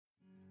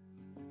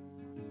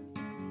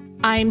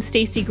I'm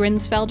Stacy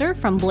Grinsfelder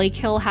from Blake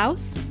Hill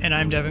House. And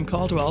I'm Devyn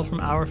Caldwell from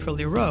Our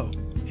Philly Row.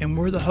 And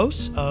we're the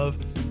hosts of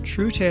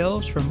True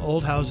Tales from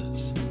Old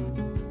Houses.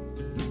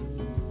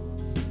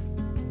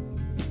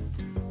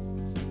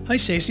 Hi,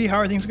 Stacy. How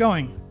are things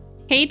going?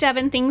 Hey,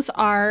 Devyn. Things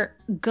are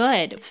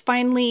good. It's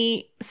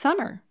finally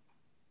summer.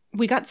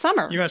 We got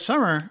summer. You got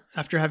summer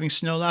after having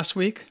snow last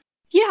week?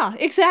 Yeah,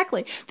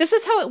 exactly. This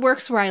is how it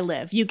works where I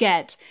live. You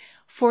get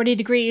 40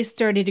 degrees,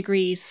 30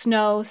 degrees,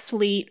 snow,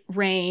 sleet,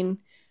 rain,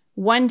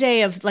 one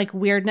day of like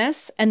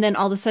weirdness, and then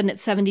all of a sudden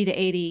it's 70 to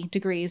 80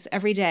 degrees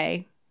every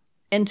day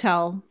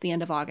until the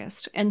end of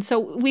August. And so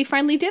we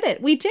finally did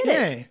it. We did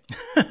Yay.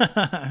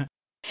 it.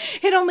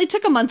 It only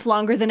took a month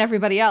longer than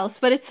everybody else,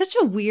 but it's such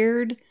a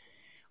weird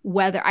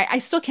weather. I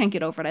still can't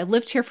get over it. I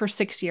lived here for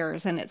 6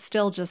 years and it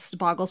still just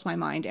boggles my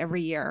mind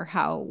every year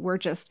how we're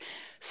just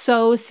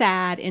so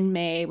sad in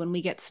May when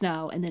we get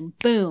snow and then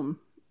boom,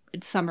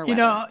 it's summer weather. You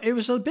know, it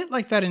was a bit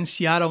like that in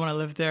Seattle when I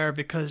lived there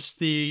because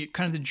the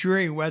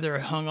dreary weather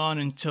hung on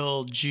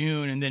until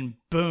June and then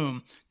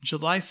boom,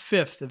 July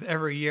 5th of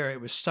every year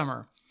it was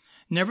summer.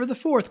 Never the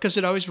 4th because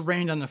it always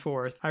rained on the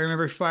 4th. I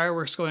remember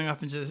fireworks going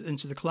up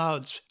into the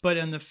clouds. But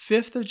on the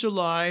 5th of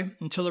July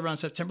until around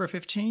September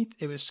 15th,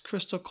 it was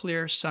crystal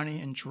clear, sunny,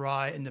 and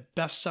dry and the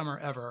best summer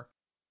ever.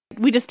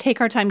 We just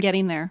take our time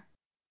getting there.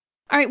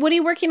 All right, what are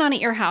you working on at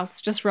your house?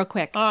 Just real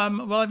quick.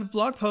 Well, I have a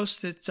blog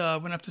post that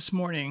went up this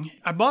morning.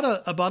 I bought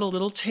a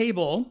little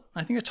table.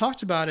 I think I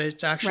talked about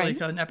it actually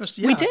right. An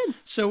episode. Yeah. We did.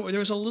 So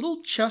there was a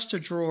little chest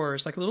of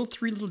drawers, like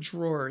three little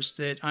drawers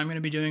that I'm going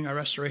to be doing a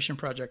restoration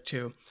project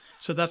to.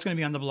 So that's going to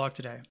be on the blog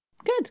today.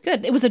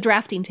 Good. It was a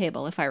drafting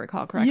table, if I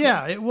recall correctly.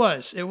 Yeah, it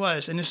was.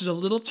 And this is a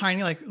little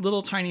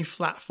tiny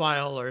flat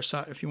file, or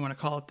so, if you want to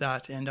call it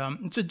that. And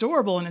it's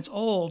adorable and it's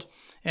old.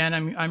 And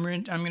I'm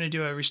going to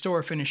do a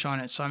restore finish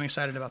on it, so I'm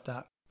excited about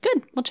that.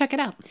 Good. We'll check it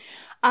out.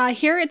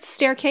 Here it's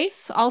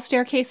staircase all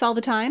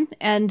the time.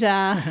 And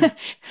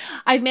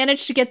I've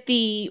managed to get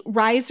the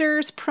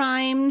risers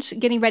primed,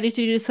 getting ready to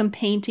do some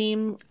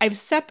painting. I've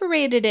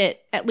separated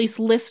it, at least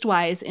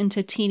list-wise,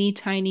 into teeny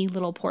tiny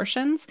little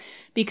portions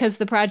because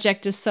the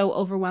project is so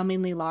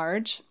overwhelmingly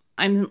large.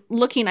 I'm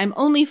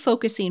only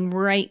focusing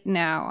right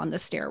now on the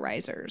stair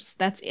risers.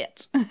 That's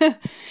it.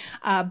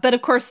 But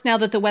of course, now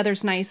that the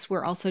weather's nice,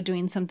 we're also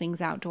doing some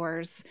things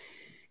outdoors.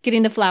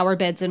 Getting the flower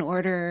beds in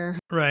order.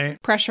 Right.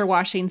 Pressure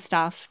washing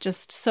stuff.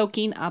 Just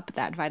soaking up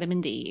that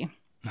vitamin D.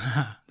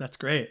 That's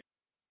great.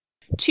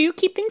 To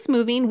keep things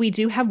moving, we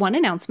do have one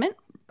announcement.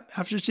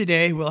 After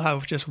today, we'll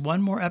have just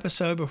one more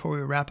episode before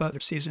we wrap up the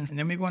season, and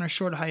then we go on a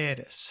short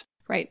hiatus.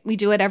 Right. We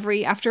do it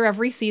after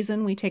every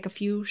season. We take a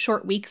few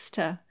short weeks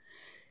to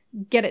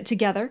get it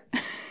together.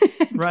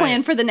 Right.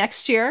 Plan for the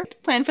next year.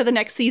 Plan for the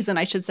next season,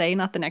 I should say,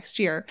 not the next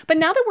year. But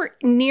now that we're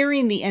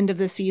nearing the end of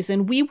the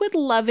season, we would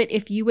love it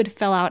if you would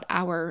fill out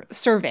our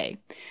survey.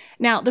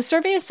 Now, the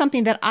survey is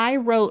something that I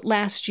wrote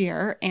last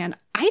year, and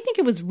I think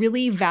it was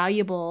really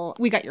valuable.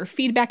 We got your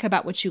feedback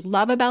about what you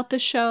love about the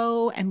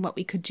show and what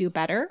we could do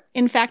better.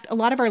 In fact, a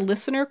lot of our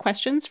listener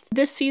questions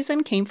this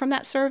season came from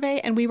that survey,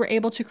 and we were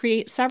able to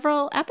create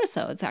several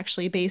episodes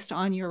actually based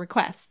on your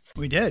requests.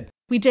 We did.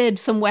 We did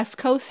some West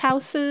Coast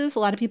houses. A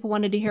lot of people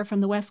wanted to hear from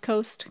the West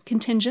Coast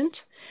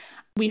contingent.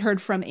 We heard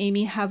from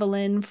Amy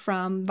Hevelin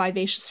from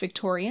Vivacious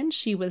Victorian.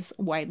 She was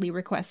widely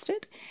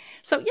requested.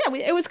 So yeah,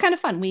 it was kind of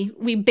fun.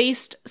 We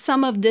based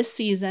some of this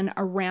season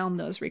around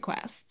those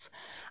requests.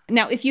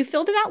 Now, if you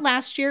filled it out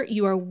last year,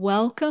 you are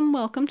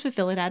welcome to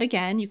fill it out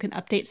again. You can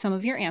update some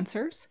of your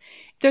answers.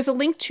 There's a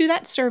link to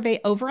that survey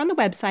over on the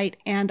website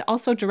and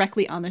also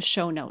directly on the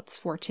show notes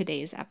for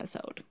today's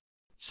episode.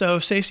 So,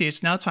 Stacey,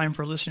 it's now time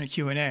for listener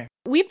Q&A.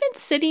 We've been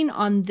sitting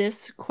on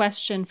this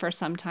question for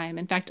some time.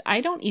 In fact, I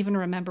don't even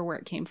remember where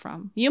it came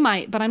from. You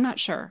might, but I'm not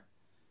sure.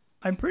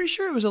 I'm pretty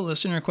sure it was a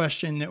listener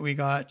question that we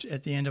got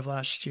at the end of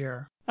last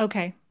year.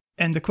 Okay.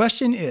 And the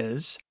question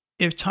is,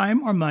 if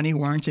time or money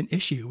weren't an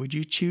issue, would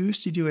you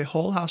choose to do a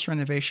whole house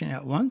renovation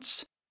at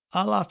once,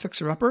 a la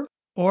fixer-upper,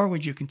 or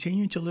would you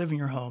continue to live in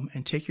your home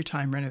and take your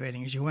time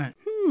renovating as you went?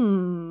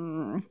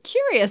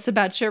 Curious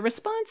about your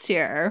response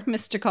here,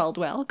 Mr.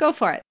 Caldwell. Go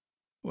for it.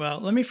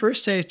 Well, let me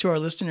first say to our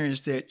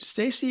listeners that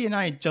Stacy and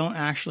I don't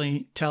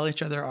actually tell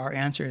each other our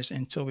answers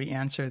until we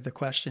answer the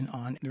question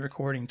on the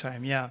recording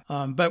time. Yeah.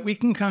 But we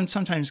can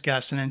sometimes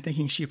guess, and I'm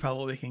thinking she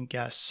probably can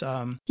guess.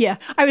 Yeah.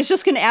 I was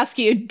just going to ask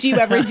you, do you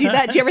ever do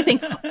that? Do you ever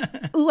think,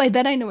 ooh, I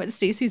bet I know what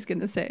Stacy's going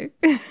to say?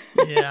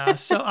 Yeah.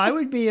 So I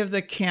would be of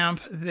the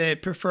camp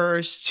that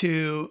prefers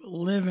to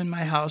live in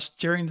my house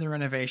during the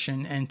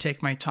renovation and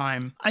take my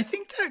time. I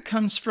think that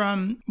comes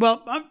from,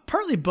 well,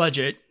 partly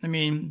budget. I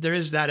mean, there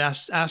is that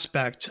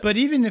aspect. But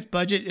even if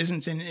budget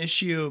isn't an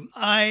issue,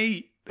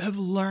 I have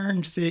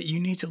learned that you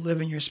need to live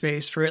in your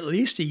space for at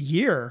least a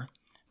year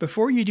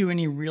before you do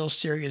any real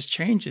serious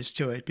changes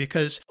to it,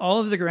 because all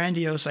of the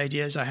grandiose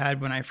ideas I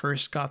had when I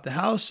first got the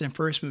house and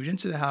first moved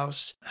into the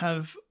house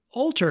have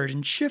altered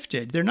and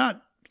shifted. They're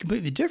not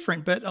completely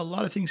different, but a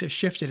lot of things have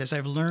shifted as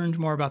I've learned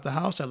more about the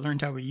house. I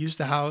learned how we use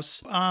the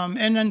house.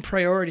 And then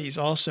priorities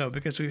also,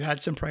 because we've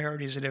had some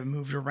priorities that have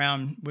moved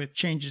around with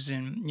changes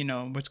in,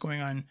 what's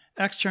going on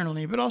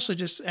externally, but also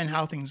just and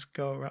how things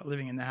go about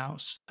living in the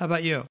house. How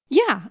about you?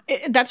 Yeah.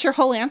 That's your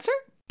whole answer?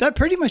 That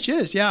pretty much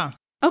is, yeah.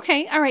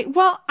 Okay. All right.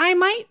 Well, I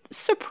might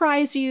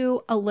surprise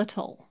you a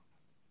little.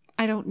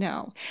 I don't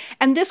know.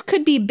 And this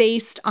could be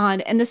based on,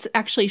 and this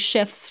actually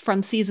shifts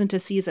from season to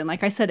season.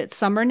 Like I said, it's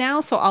summer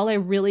now. So all I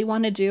really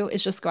want to do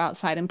is just go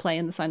outside and play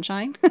in the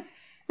sunshine.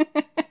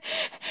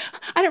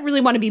 I don't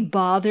really want to be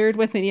bothered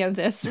with any of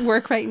this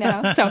work right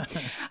now. So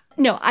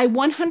no, I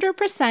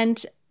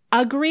 100%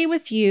 agree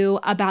with you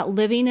about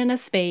living in a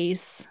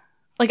space.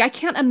 Like I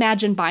can't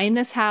imagine buying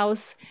this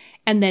house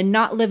and then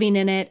not living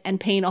in it and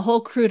paying a whole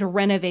crew to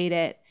renovate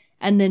it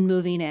and then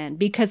moving in,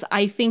 because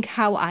I think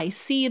how I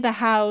see the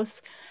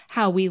house,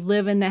 how we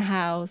live in the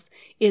house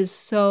is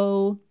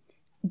so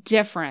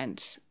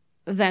different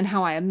than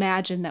how I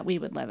imagine that we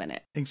would live in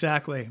it.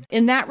 Exactly.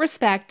 In that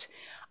respect,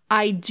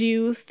 I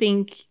do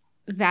think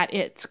that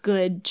it's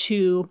good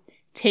to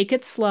take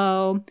it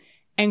slow,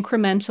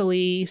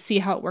 incrementally, see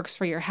how it works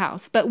for your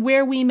house. But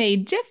where we may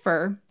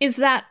differ is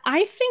that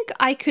I think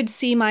I could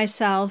see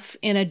myself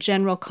in a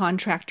general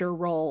contractor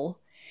role,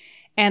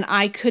 and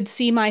I could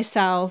see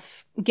myself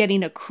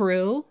getting a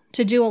crew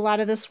to do a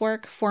lot of this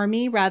work for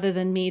me rather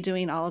than me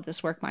doing all of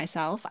this work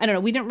myself. I don't know.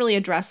 We didn't really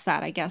address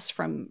that, I guess,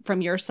 from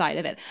your side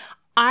of it.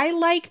 I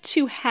like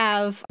to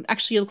have,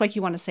 actually, you look like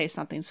you want to say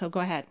something, so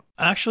go ahead.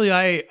 Actually,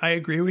 I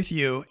agree with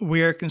you.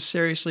 We are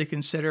seriously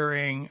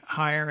considering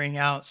hiring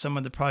out some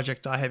of the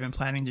project I have been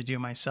planning to do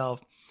myself,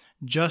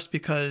 just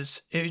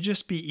because it would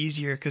just be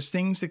easier, because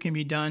things that can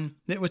be done,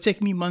 that would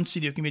take me months to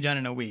do, can be done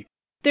in a week.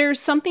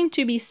 There's something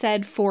to be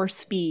said for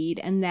speed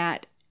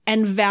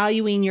and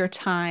valuing your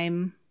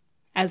time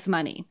as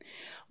money.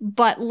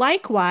 But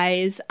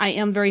likewise, I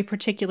am very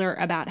particular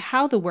about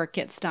how the work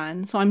gets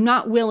done. So I'm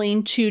not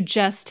willing to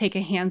just take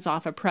a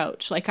hands-off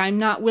approach. Like I'm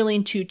not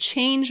willing to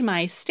change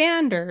my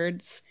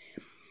standards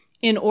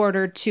in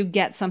order to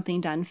get something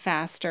done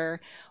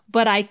faster.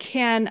 But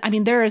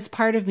there is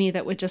part of me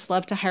that would just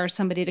love to hire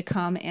somebody to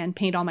come and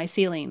paint all my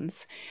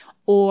ceilings,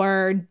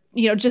 or,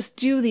 just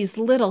do these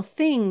little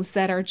things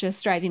that are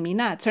just driving me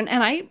nuts. And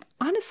I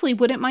honestly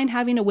wouldn't mind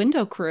having a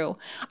window crew.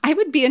 I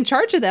would be in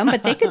charge of them,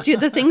 but they could do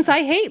the things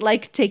I hate,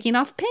 like taking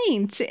off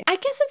paint. I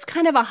guess it's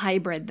kind of a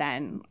hybrid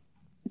then.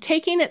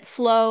 Taking it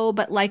slow,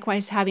 but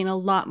likewise having a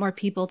lot more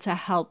people to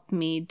help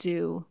me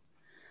do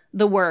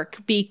the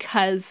work,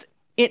 because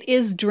it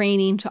is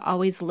draining to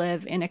always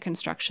live in a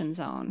construction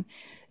zone.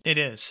 It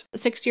is.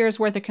 6 years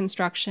worth of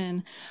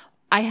construction.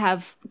 I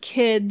have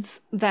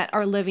kids that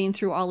are living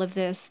through all of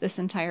this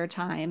entire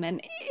time.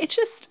 And it's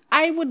just,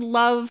 I would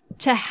love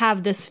to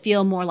have this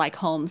feel more like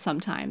home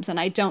sometimes. And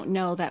I don't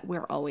know that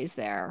we're always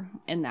there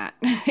in that.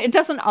 It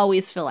doesn't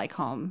always feel like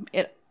home.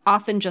 It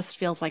often just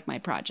feels like my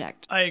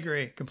project. I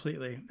agree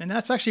completely. And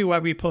that's actually why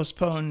we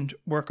postponed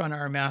work on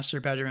our master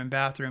bedroom and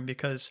bathroom,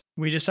 because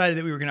we decided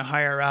that we were going to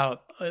hire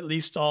out at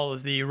least all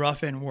of the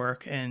rough-in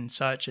work and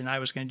such. And I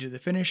was going to do the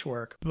finish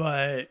work.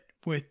 But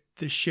with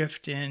the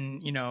shift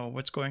in,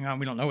 what's going on.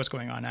 We don't know what's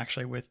going on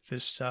actually with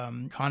this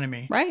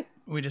economy. Right.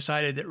 We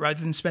decided that rather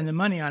than spend the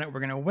money on it,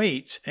 we're going to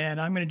wait,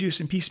 and I'm going to do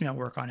some piecemeal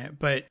work on it.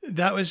 But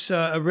that was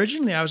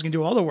originally I was going to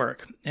do all the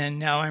work. And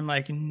now I'm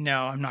like,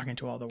 no, I'm not going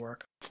to do all the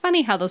work. It's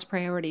funny how those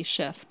priorities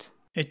shift.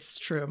 It's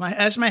true.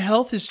 As my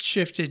health has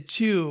shifted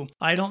too,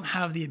 I don't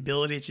have the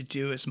ability to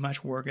do as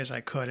much work as I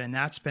could. And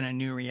that's been a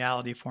new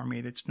reality for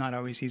me that's not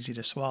always easy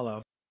to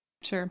swallow.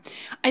 Sure.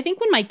 I think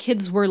when my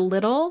kids were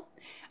little,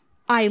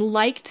 I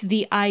liked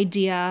the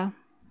idea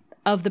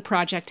of the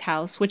project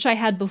house, which I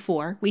had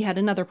before. We had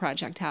another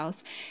project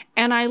house.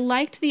 And I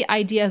liked the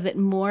idea of it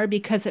more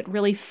because it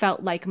really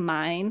felt like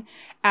mine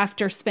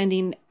after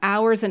spending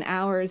hours and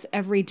hours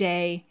every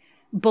day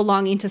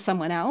belonging to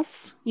someone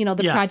else.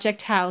 The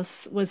project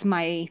house was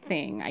my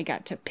thing. I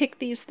got to pick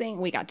these things.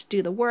 We got to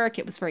do the work.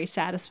 It was very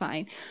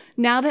satisfying.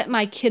 Now that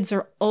my kids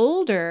are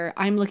older,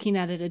 I'm looking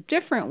at it a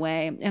different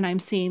way. And I'm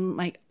seeing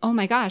like, oh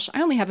my gosh,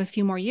 I only have a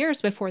few more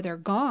years before they're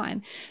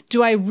gone.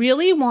 Do I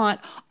really want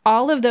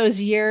all of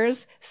those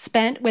years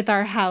spent with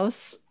our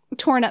house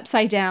torn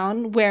upside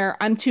down, where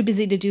I'm too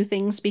busy to do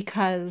things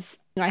because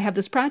I have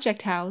this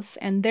project house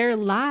and their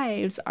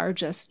lives are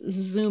just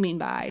zooming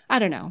by? I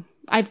don't know.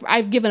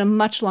 I've given a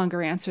much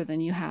longer answer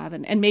than you have,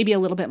 and maybe a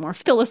little bit more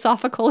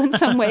philosophical in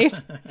some ways.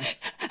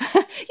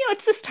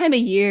 It's this time of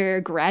year,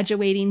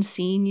 graduating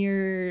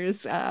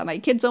seniors. My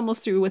kid's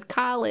almost through with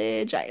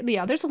college.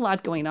 There's a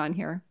lot going on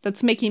here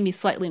that's making me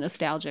slightly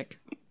nostalgic.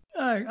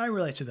 I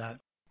relate to that.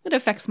 It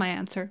affects my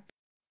answer.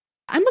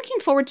 I'm looking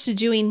forward to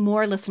doing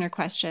more listener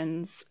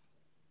questions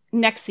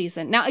next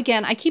season. Now,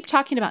 again, I keep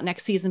talking about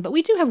next season, but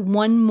we do have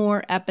one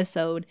more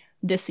episode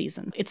this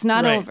season. It's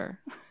not over.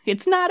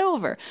 It's not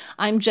over.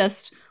 I'm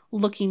just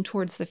looking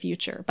towards the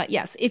future. But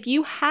yes, if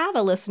you have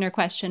a listener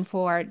question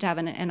for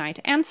Devyn and I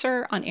to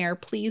answer on air,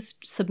 please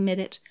submit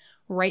it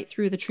right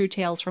through the True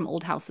Tales from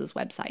Old Houses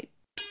website.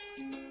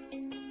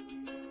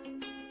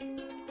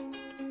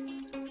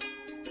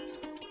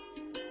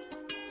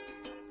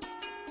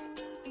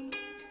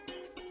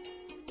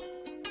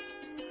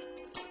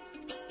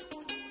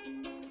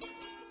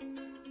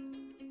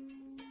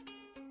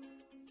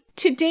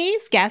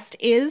 Today's guest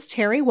is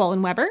Terry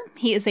Wullenweber.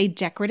 He is a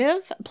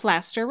decorative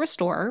plaster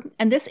restorer,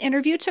 and this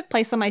interview took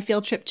place on my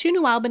field trip to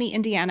New Albany,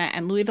 Indiana,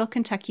 and Louisville,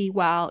 Kentucky,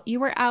 while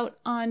you were out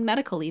on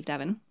medical leave,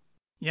 Devyn.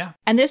 Yeah.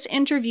 And this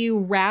interview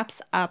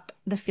wraps up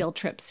the field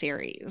trip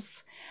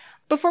series.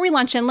 Before we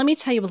launch in, let me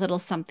tell you a little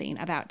something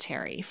about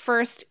Terry.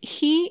 First,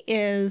 he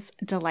is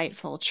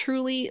delightful,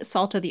 truly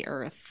salt of the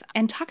earth.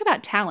 And talk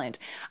about talent.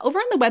 Over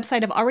on the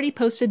website, I've already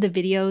posted the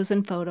videos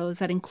and photos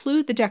that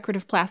include the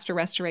decorative plaster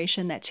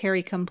restoration that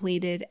Terry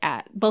completed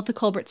at both the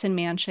Culbertson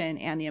Mansion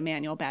and the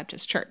Emmanuel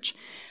Baptist Church.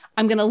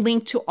 I'm going to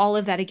link to all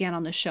of that again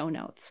on the show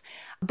notes.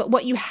 But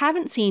what you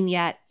haven't seen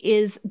yet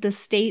is the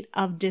state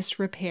of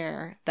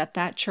disrepair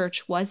that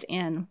church was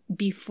in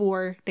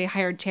before they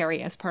hired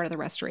Terry as part of the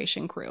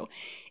restoration crew.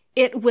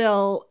 It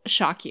will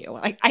shock you.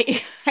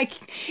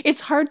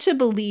 It's hard to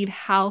believe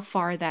how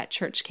far that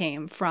church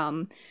came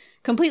from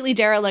completely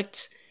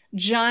derelict,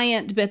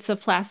 giant bits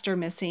of plaster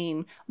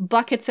missing,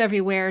 buckets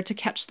everywhere to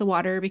catch the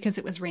water because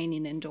it was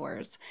raining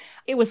indoors.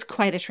 It was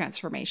quite a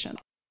transformation.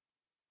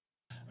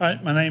 All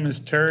right, my name is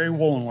Terry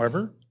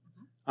Wullenweber.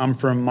 I'm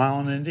from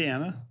Milan,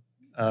 Indiana.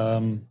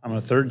 I'm a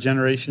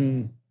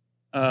third-generation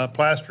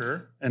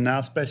plasterer and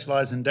now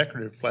specialize in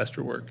decorative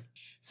plaster work.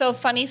 So,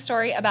 funny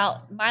story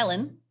about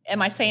Milan. Am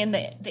I saying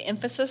the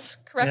emphasis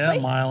correctly?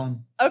 Yeah,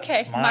 Milan.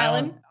 Okay,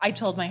 Milan. I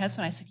told my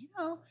husband, I said,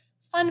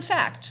 fun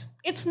fact,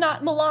 it's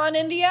not Milan,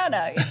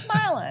 Indiana. It's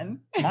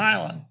Milan.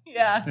 Milan.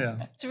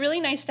 Yeah. It's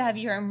really nice to have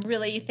you here. I'm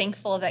really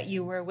thankful that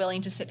you were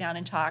willing to sit down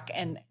and talk.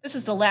 And this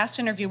is the last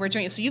interview we're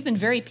doing. So you've been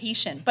very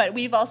patient. But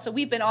we've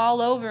been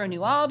all over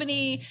New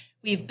Albany.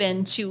 We've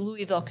been to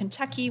Louisville,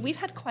 Kentucky. We've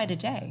had quite a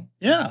day.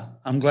 Yeah.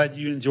 I'm glad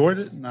you enjoyed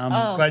it. And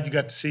I'm glad you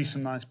got to see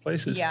some nice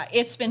places. Yeah.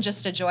 It's been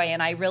just a joy.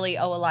 And I really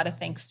owe a lot of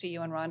thanks to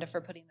you and Rhonda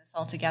for putting this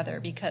all together,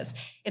 because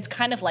it's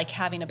kind of like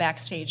having a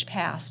backstage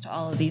pass to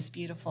all of these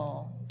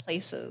beautiful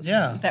places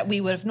that we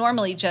would have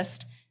normally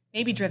just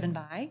maybe driven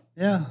by.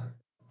 Yeah.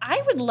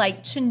 I would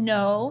like to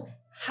know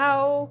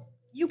how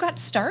you got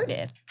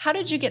started. How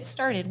did you get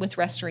started with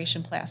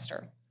restoration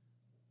plaster?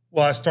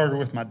 Well, I started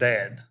with my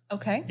dad.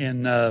 Okay.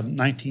 In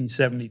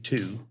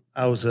 1972.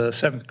 I was a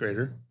seventh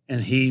grader,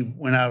 and he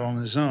went out on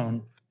his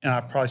own. And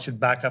I probably should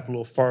back up a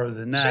little farther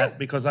than that,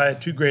 because I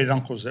had two great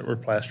uncles that were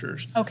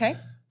plasterers. Okay.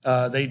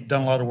 They'd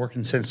done a lot of work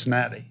in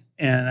Cincinnati.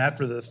 And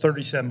after the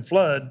 37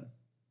 flood,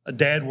 a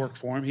dad worked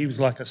for him. He was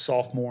like a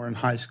sophomore in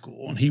high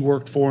school, and he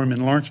worked for him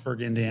in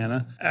Lawrenceburg,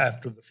 Indiana,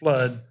 after the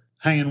flood,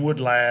 hanging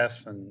wood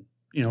lath and,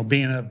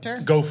 being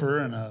a gopher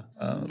and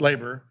a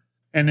laborer.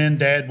 And then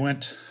Dad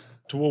went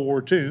to World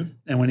War II,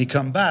 and when he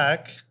come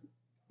back,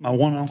 my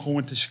one uncle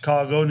went to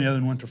Chicago and the other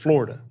one went to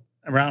Florida.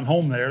 Around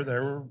home there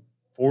were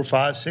 4,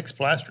 5, 6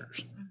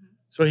 plasterers. Mm-hmm.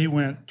 So he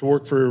went to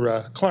work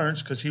for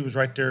Clarence, because he was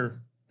right there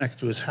next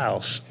to his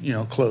house,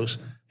 close.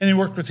 And he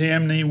worked with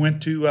him, and he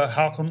went to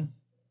Halcomb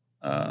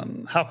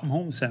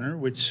Home Center,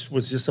 which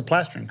was just a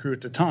plastering crew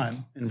at the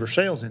time in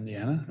Versailles,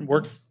 Indiana, and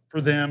worked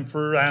for them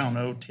for,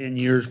 10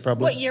 years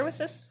probably. What year was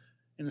this?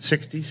 In the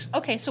 60s.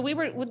 Okay, so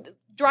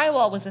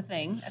drywall was a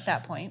thing at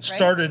that point, right?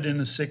 Started in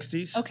the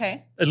 60s.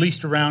 Okay. At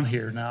least around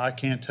here. Now, I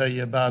can't tell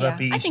you about up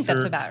east. I think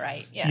that's about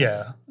right,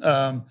 yes.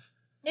 Yeah.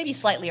 Maybe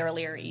slightly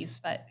earlier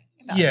east, but...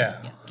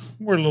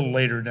 We're a little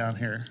later down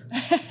here.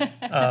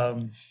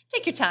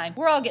 Take your time.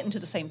 We're all getting to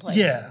the same place.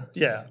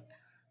 Yeah.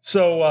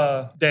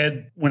 So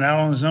Dad went out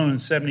on his own in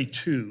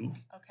 72.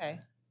 Okay.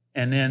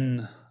 And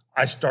then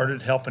I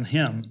started helping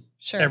him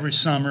every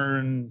summer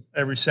and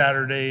every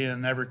Saturday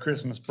and every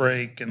Christmas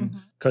break, and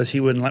because he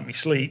wouldn't let me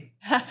sleep.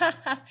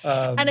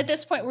 And at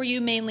this point, were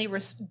you mainly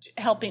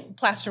helping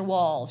plaster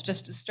walls,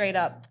 just straight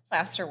up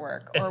plaster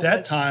work? At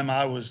that time,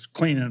 I was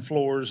cleaning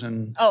floors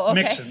and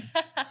mixing.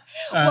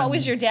 What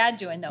was your dad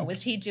doing, though?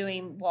 Was he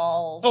doing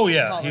walls? Oh,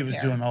 yeah. He was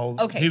doing all.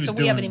 Okay, so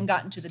we haven't even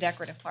gotten to the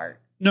decorative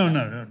part.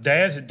 No.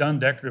 Dad had done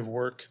decorative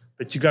work,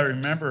 but you got to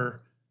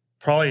remember,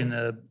 probably in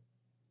the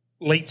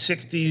late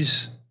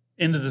 60s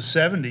into the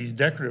 70s,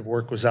 decorative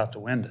work was out the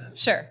window.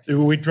 Sure.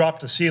 We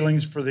dropped the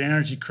ceilings for the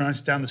energy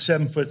crunch down to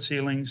 7-foot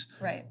ceilings.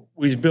 Right.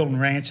 We was building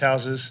ranch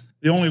houses.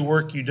 The only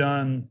work you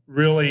done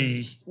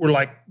really were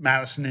like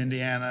Madison,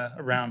 Indiana,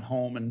 around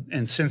home,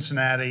 and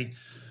Cincinnati,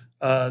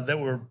 that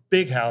were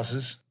big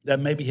houses that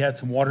maybe had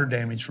some water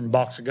damage from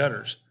box of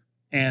gutters,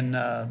 and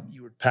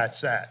you would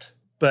patch that.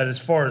 But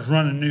as far as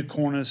running new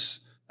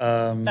cornice,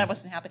 that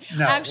wasn't happening.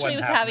 No, I actually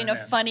was having a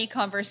then. Funny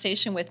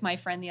conversation with my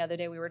friend the other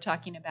day. We were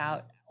talking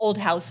about old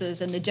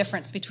houses and the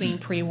difference between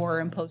pre-war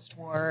and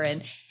post-war,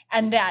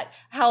 and that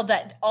how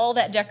that all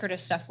that decorative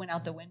stuff went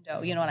out the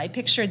window, and I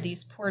pictured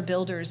these poor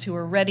builders who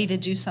were ready to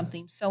do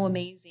something so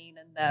amazing,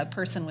 and the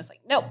person was like,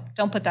 nope,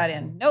 don't put that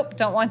in. Nope,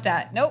 don't want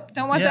that. Nope,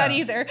 don't want that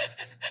either.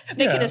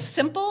 Make it as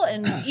simple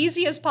and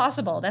easy as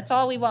possible. That's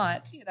all we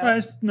want. Well,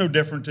 it's no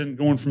different than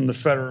going from the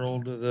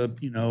Federal to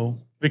the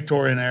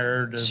Victorian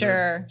era to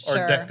the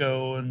Art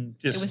Deco, and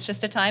it was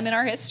just a time in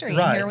our history,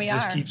 and here we are.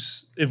 It just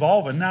keeps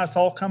evolving. Now it's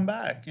all come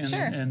back.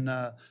 And,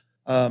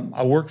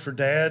 I worked for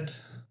Dad.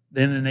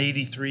 Then in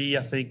 83,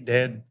 I think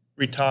Dad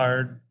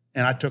retired,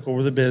 and I took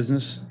over the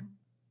business.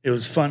 it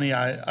was funny.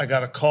 I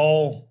got a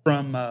call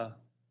from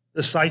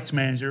the sites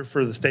manager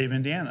for the state of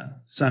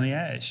Indiana, Sonny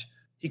Ash.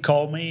 He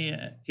called me.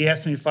 He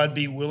asked me if I'd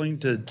be willing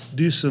to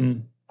do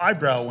some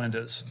eyebrow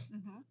windows.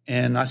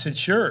 And I said,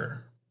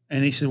 sure.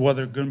 And he said, well,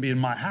 they're going to be in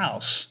my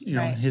house, in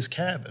his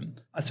cabin.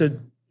 I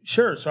said,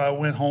 sure. So I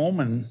went home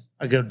and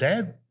I go,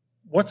 Dad,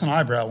 what's an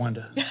eyebrow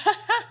window?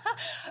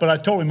 But I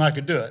told him I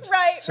could do it.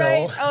 Right.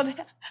 Oh,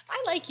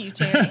 I like you,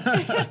 Terry.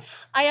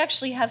 I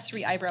actually have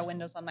 3 eyebrow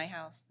windows on my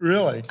house.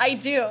 Really? I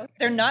do.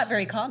 They're not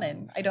very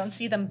common. I don't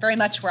see them very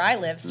much where I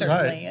live,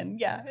 certainly. Right. And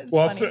yeah, it's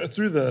funny.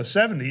 Through the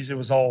 70s, it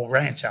was all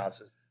ranch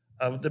houses.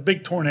 The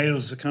big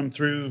tornadoes that come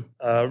through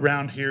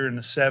around here in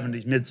the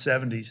 70s,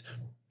 mid-70s,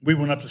 we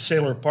went up to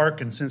Sailor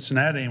Park in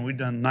Cincinnati, and we'd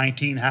done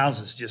 19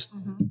 houses. Just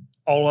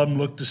all of them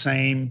looked the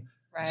same,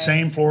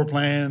 same floor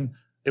plan.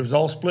 It was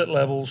all split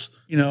levels,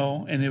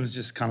 and it was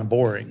just kind of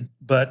boring.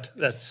 But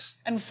that's...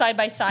 And side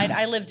by side,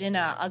 I lived in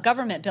a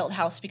government-built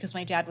house because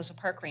my dad was a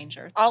park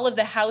ranger. All of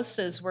the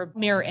houses were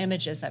mirror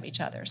images of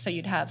each other. So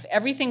you'd have...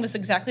 Everything was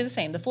exactly the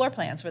same. The floor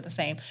plans were the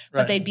same,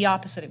 but they'd be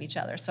opposite of each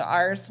other. So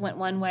ours went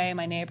one way,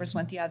 my neighbors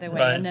went the other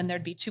way, and then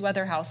there'd be 2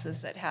 other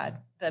houses that had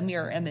the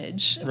mirror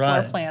image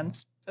floor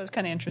plans. So it's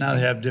kind of interesting.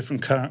 Now they have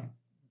different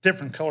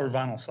color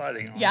vinyl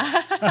siding on.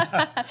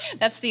 Yeah.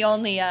 That's the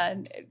only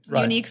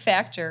unique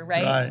factor,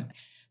 right?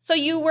 So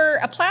you were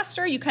a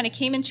plasterer. You kind of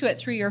came into it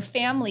through your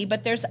family,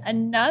 but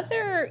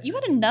you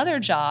had another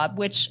job,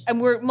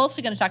 and we're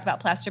mostly going to talk about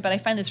plaster, but I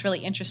find this really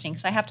interesting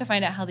because I have to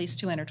find out how these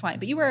two intertwine.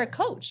 But you were a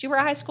coach. You were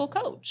a high school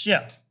coach.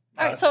 Yeah.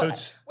 All right. So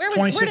where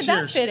did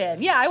that fit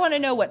in? Yeah. I want to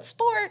know what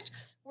sport,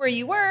 where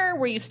you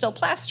were you still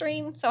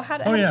plastering? So how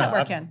does that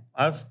work in?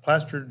 I've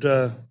plastered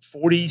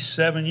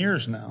 47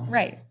 years now.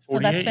 Right. So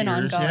that's been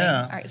ongoing.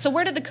 Yeah. All right. So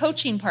where did the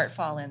coaching part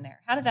fall in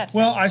there? How did that fit?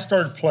 Well, I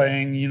started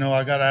playing,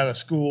 I got out of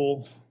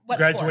school. What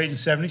graduated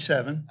sport? in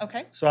 77.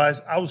 Okay. So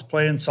I was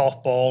playing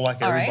softball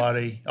like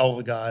everybody, all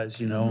the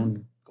guys,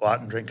 and go out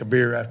and drink a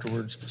beer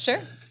afterwards.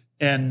 Sure.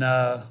 And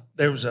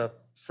there was a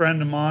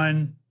friend of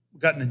mine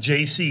got in the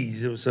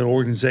JCs. It was an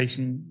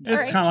organization.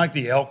 It's kind of like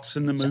the Elks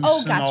and the Moose and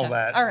all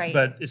that. All right.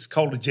 But it's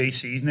called the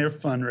JCs, and they're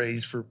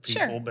fundraise for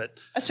people. Sure. But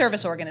a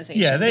service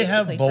organization. Yeah, they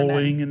have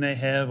bowling and they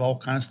have all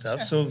kinds of stuff.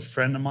 Sure. So a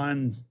friend of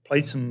mine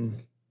played some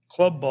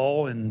club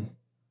ball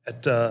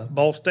at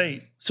Ball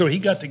State. So he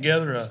got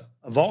together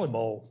a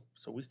volleyball.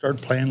 So we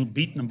started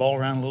beating the ball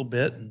around a little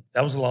bit, and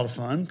that was a lot of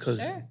fun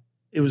because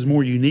it was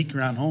more unique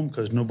around home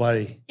because no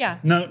guys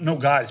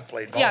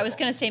played volleyball. Yeah, I was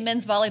going to say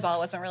men's volleyball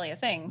wasn't really a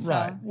thing. So.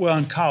 Right. Well,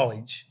 in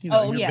college,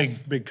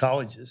 big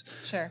colleges.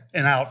 Sure.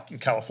 And out in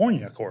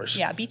California, of course.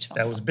 Yeah, beach volleyball.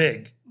 That was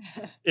big.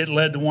 It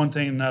led to one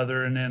thing and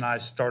another, and then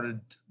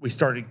another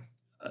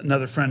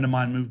friend of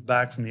mine moved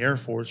back from the Air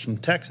Force from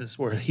Texas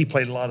where he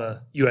played a lot of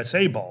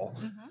USA ball.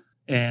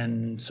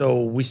 And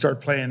so we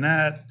started playing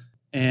that,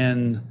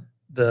 and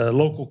the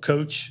local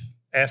coach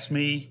asked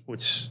me,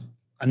 which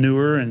I knew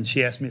her, and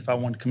she asked me if I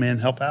wanted to come in and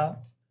help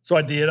out. So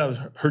I did. I was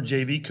her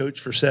JV coach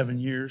for 7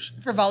 years.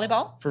 For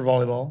volleyball? For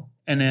volleyball.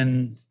 And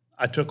then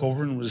I took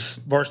over and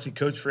was varsity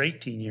coach for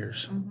 18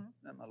 years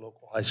at my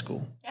local high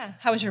school. Yeah.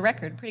 How was your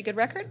record? Pretty good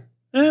record?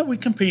 Yeah, we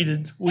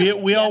competed.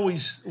 We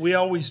always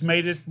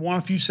made it, won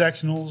a few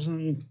sectionals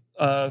and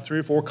 3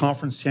 or 4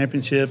 conference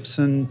championships,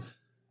 and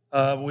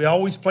we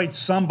always played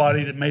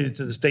somebody that made it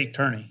to the state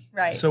tourney.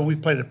 Right. So we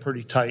played a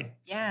pretty tight,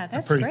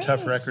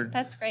 tough record.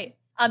 That's great.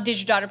 Did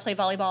your daughter play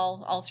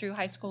volleyball all through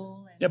high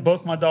school? Yeah,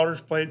 both my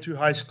daughters played through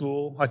high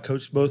school. I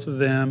coached both of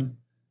them.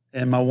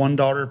 And my one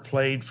daughter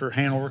played for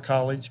Hanover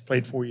College,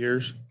 played 4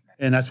 years.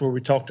 And that's where we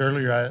talked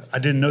earlier. I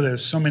didn't know there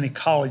was so many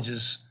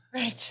colleges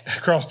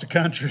across the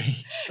country.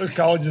 There's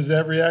colleges at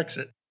every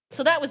exit.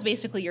 So that was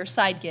basically your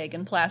side gig,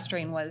 and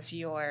plastering was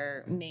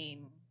your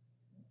main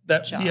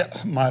job. Yeah,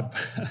 my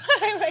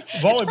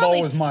volleyball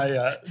was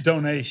my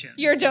donation.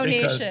 Your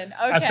donation.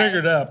 Okay. I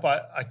figured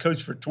I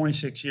coached for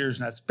 26 years,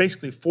 and that's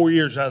basically 4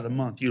 years out of the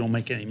month you don't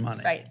make any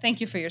money. Right. Thank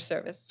you for your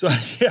service. So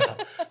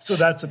so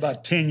that's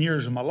about 10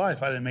 years of my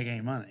life I didn't make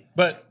any money.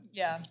 But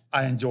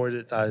I enjoyed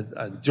it. I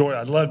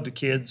loved the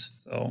kids.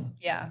 So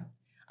yeah,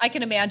 I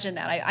can imagine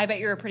that. I bet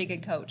you're a pretty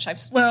good coach. A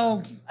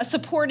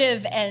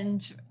supportive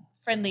and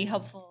friendly,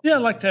 helpful. Yeah, I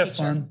like to have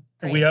teacher. fun.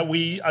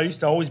 I used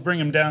to always bring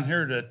them down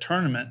here to a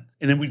tournament,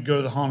 and then we'd go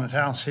to the haunted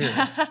house here. Here?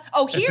 At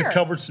the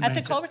Culbertson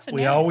Mansion.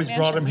 We always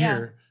brought them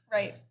here.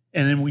 Right.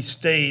 And then we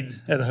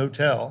stayed at a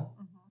hotel,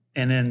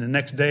 and then the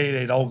next day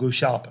they'd all go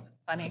shopping.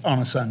 Funny. On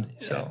a Sunday.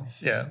 So,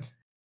 yeah.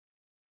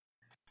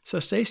 So,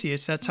 Stacy,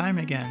 it's that time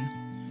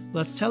again.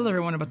 Let's tell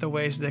everyone about the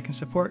ways they can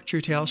support True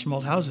Tales from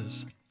Old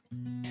Houses.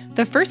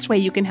 The first way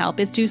you can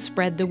help is to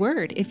spread the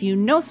word. If you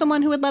know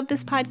someone who would love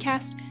this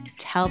podcast,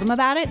 tell them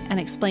about it and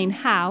explain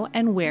how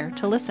and where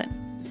to listen.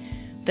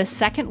 The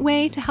second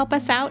way to help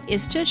us out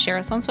is to share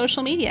us on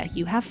social media.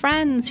 You have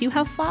friends, you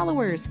have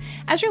followers.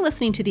 As you're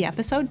listening to the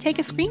episode, take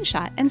a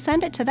screenshot and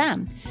send it to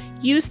them.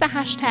 Use the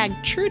hashtag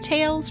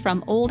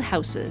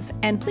TrueTalesFromOldHouses,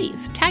 and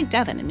please tag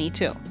Devyn and me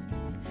too.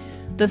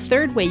 The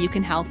third way you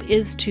can help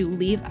is to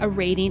leave a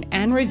rating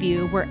and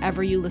review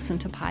wherever you listen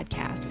to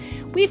podcasts.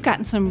 We've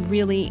gotten some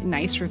really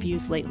nice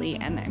reviews lately,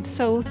 and I'm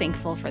so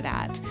thankful for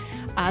that.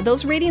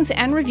 Those ratings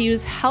and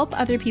reviews help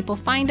other people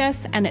find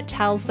us, and it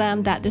tells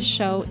them that the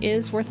show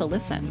is worth a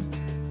listen.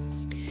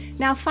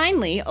 Now,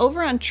 finally,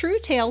 over on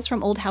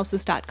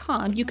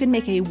truetalesfromoldhouses.com, you can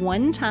make a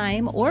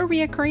one-time or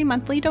reoccurring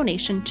monthly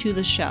donation to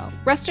the show.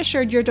 Rest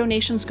assured, your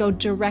donations go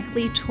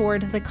directly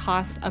toward the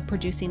cost of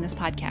producing this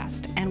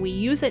podcast, and we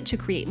use it to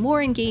create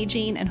more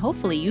engaging and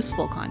hopefully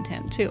useful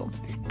content too.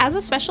 As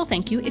a special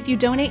thank you, if you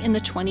donate in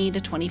the $20 to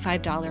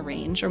 $25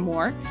 range or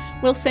more,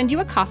 we'll send you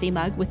a coffee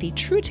mug with the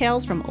True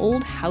Tales from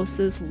Old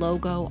Houses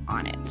logo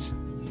on it.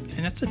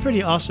 And that's a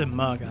pretty awesome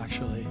mug,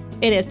 actually.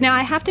 It is. Now,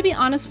 I have to be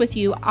honest with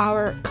you,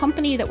 our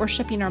company that we're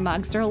shipping our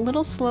mugs, they're a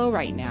little slow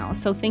right now.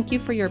 So thank you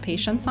for your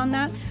patience on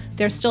that.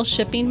 They're still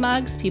shipping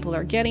mugs. People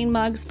are getting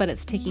mugs, but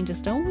it's taking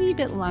just a wee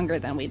bit longer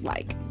than we'd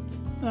like.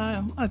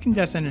 I think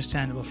that's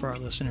understandable for our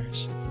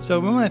listeners. So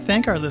we want to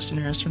thank our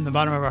listeners from the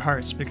bottom of our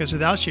hearts, because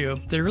without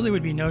you, there really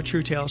would be no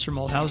True Tales from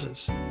Old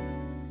Houses.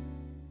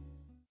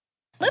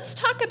 Let's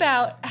talk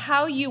about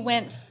how you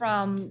went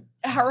from,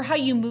 or how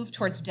you moved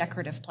towards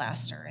decorative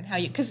plaster, and how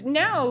you, because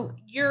now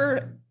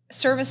your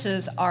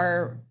services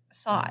are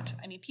sought.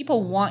 I mean,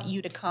 people want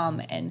you to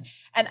come and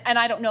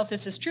I don't know if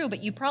this is true,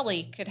 but you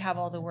probably could have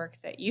all the work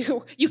that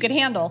you could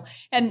handle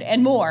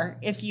and more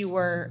if you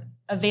were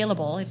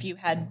available, if you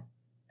had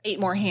 8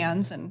 more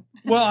hands. And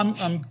well,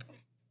 I'm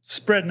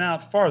spreading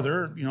out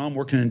farther. You know, I'm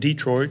working in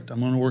Detroit. I'm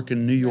going to work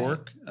in New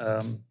York,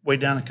 way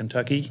down in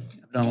Kentucky.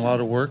 I've done a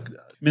lot of work.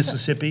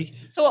 Mississippi.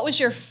 So what was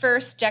your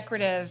first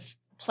decorative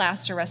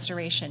plaster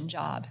restoration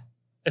job?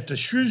 At the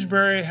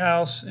Shrewsbury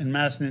House in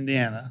Madison,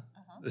 Indiana.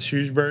 The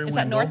Shrewsbury Is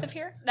window. that north of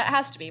here? That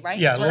has to be, right?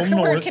 Yeah, a little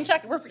north. We're in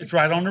Kentucky. It's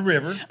right on the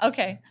river.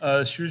 Okay.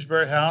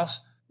 Shrewsbury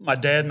House. My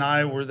dad and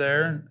I were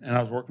there, and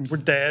I was working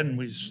with Dad, and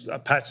we was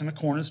patching the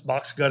cornice.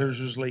 Box gutters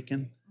was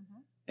leaking.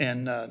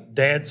 And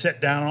Dad sat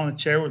down on a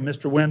chair with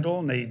Mr. Wendell,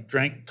 and they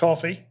drank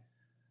coffee.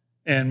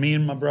 And me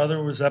and my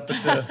brother was up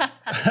at the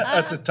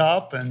at the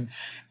top, and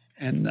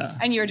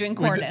you were doing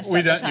cornice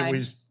at the time. We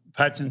was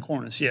patching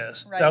cornice,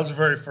 yes. Right. That was the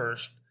very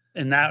first.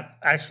 And that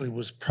actually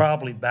was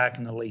probably back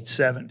in the late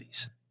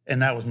 70s.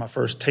 And that was my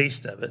first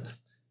taste of it.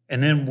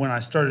 And then when I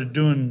started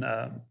doing,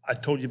 I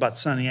told you about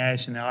Sonny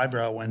Ash and the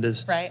eyebrow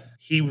windows. Right.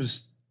 He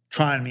was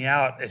trying me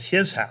out at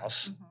his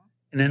house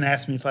and then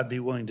asked me if I'd be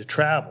willing to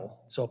travel.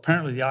 So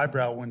apparently the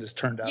eyebrow windows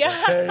turned out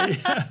okay.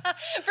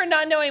 For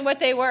not knowing what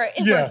they were,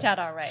 it worked out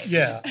all right.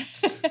 Yeah.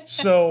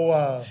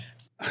 So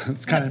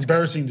it's kind of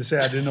embarrassing to say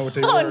I didn't know what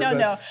they were. Oh,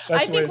 no.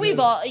 I think we've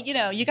all,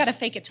 you got to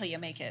fake it till you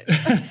make it.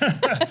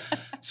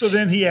 So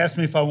then he asked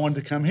me if I wanted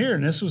to come here.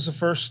 And this was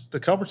the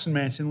Culbertson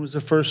Mansion was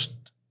the first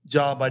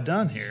job I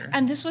done here.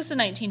 And this was the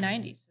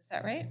 1990s, is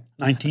that right?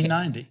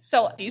 1990. Okay.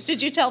 So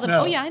did you tell them,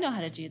 No. Oh, yeah, I know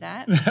how to do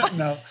that?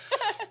 No.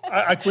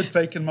 I quit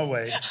faking my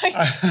way.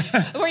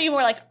 Were you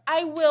more like,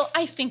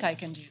 I think I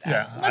can do that.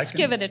 Yeah, Let's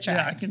give it a try.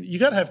 Yeah, you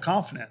got to have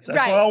confidence. That's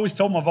Right. what I always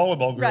told my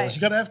volleyball girls. Right.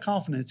 You got to have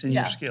confidence in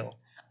your skill.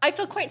 I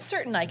feel quite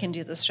certain I can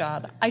do this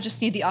job. I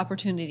just need the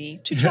opportunity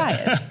to try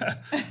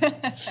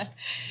it.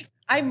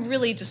 I'm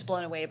really just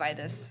blown away by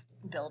this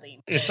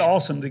building. It's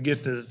awesome to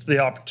get the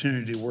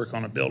opportunity to work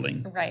on a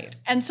building. Right.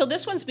 And so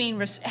this one's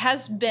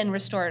has been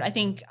restored, I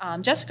think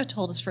Jessica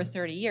told us, for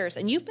 30 years.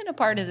 And you've been a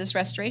part of this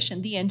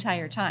restoration the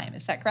entire time.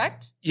 Is that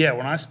correct? Yeah.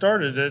 When I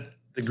started it,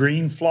 the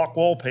green flock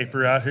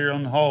wallpaper out here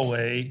on the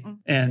hallway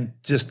and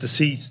just to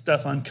see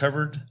stuff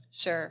uncovered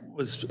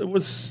was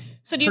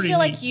So do you feel neat.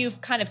 like you've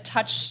kind of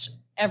touched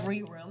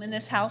every room in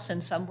this house in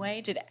some way?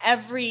 Did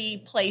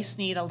every place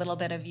need a little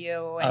bit of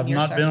you? And I've your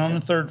not been on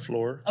services? the 3rd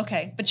floor.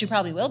 Okay, but you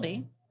probably will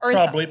be. Or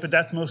Probably, but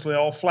that's mostly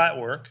all flat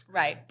work.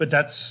 Right. But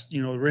that's,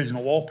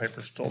 original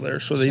wallpaper still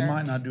there, so they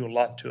might not do a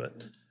lot to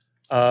it.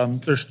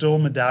 There's still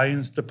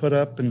medallions to put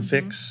up and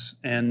fix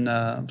and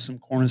some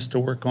cornice to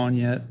work on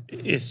yet.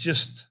 It's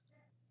just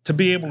to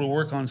be able to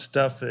work on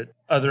stuff that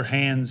other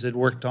hands had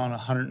worked on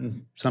 100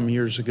 and some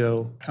years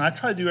ago. And I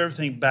try to do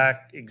everything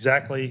back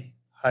exactly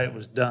how it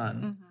was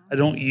done. I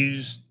don't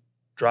use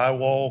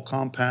drywall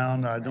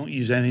compound. I don't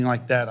use anything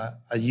like that.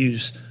 I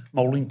use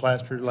molding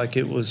plaster like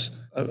it was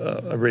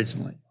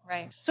originally.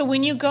 Right. So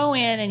when you go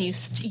in and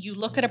you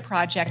look at a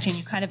project and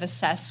you kind of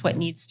assess what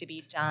needs to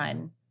be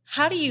done,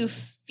 how do you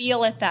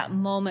feel at that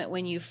moment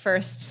when you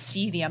first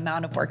see the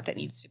amount of work that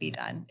needs to be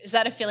done? Is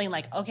that a feeling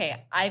like,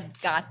 okay,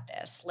 I've got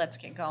this, let's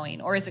get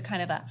going? Or is it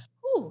kind of a,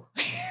 ooh,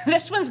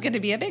 this one's going to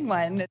be a big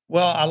one?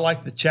 Well, I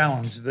like the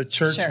challenge. The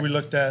church we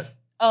looked at.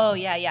 Oh,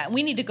 yeah.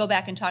 We need to go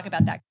back and talk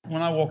about that.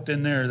 When I walked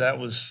in there,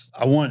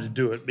 I wanted to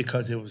do it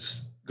because it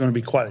was going to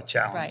be quite a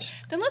challenge. Right.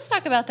 Then let's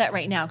talk about that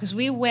right now, because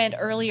we went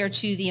earlier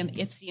to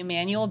it's the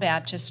Emmanuel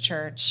Baptist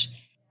Church.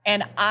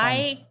 And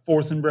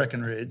 4th and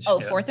Breckenridge. Oh,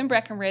 4th and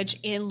Breckenridge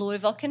in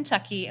Louisville,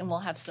 Kentucky. And we'll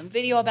have some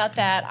video about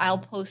that. I'll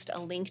post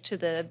a link to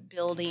the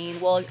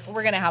building. Well,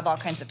 we're going to have all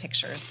kinds of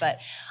pictures. But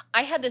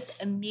I had this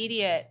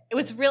immediate, it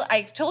was real,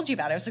 I told you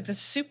about it. It was like this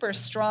super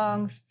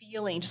strong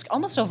feeling, just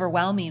almost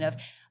overwhelming of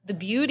the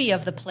beauty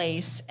of the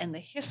place and the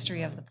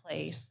history of the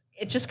place,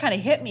 it just kind of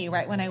hit me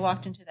right when I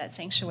walked into that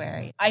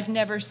sanctuary. I've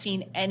never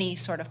seen any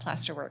sort of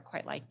plaster work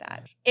quite like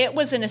that. It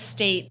was in a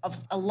state of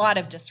a lot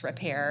of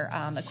disrepair,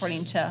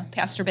 according to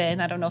Pastor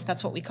Ben. I don't know if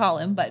that's what we call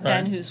him, but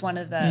Ben, who's one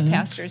of the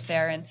pastors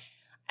there.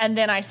 And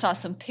then I saw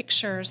some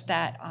pictures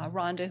that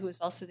Rhonda, who is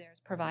also there, has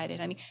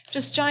provided. I mean,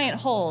 just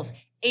giant holes,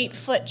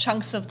 8-foot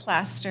chunks of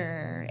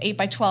plaster, 8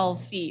 by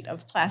 12 feet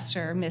of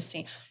plaster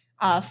missing,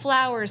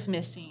 flowers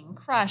missing,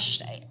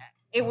 crushed.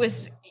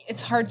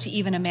 It's hard to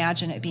even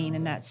imagine it being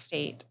in that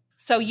state.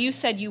 So you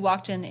said you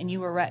walked in and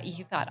you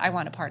thought, I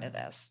want a part of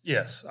this.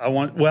 Yes,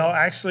 well,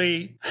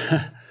 actually,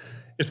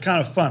 it's kind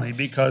of funny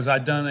because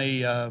I'd done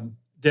a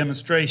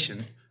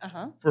demonstration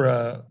for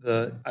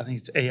I think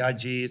it's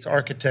AIG, it's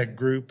architect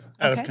group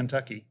out of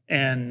Kentucky.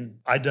 And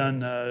I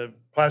done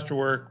plaster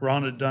work,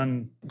 Ron had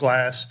done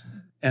glass,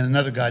 and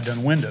another guy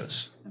done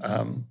windows,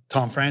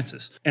 Tom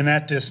Francis. And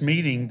at this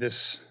meeting,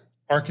 this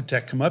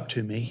architect come up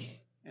to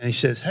me and he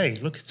says, hey,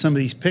 look at some of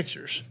these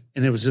pictures.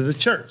 And it was of the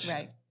church.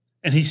 Right.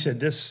 And he said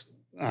this,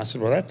 and I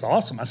said, well, that's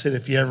awesome. I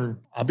said,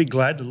 I'll be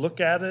glad to look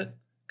at it,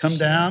 come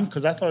down,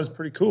 because I thought it was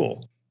pretty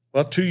cool.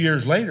 Well, 2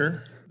 years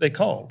later, they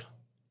called.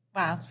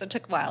 Wow. So it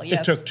took a while.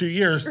 Yes. It took 2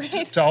 years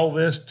to all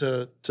this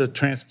to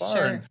transpire.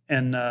 Sure.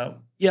 And I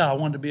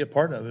wanted to be a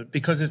part of it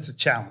because it's a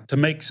challenge to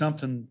make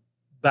something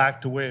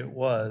back to where it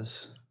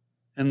was.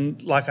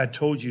 And like I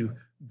told you,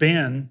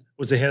 Ben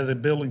was the head of the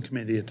building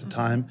committee at the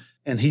time.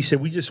 And he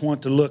said, we just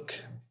want to look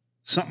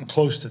something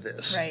close to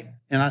this. Right.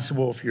 And I said,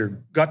 well, if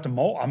you've got the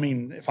mold, I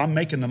mean, if I'm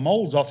making the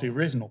molds off the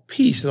original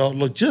piece, it'll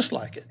look just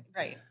like it.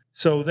 Right.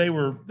 So they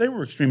were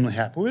extremely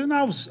happy with it. And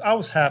I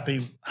was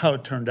happy how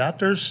it turned out.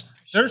 There's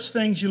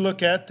things you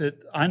look at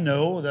that I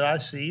know, that I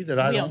see, that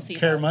I don't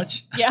care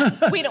much.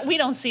 Yeah, we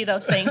don't see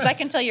those things. I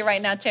can tell you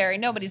right now, Terry,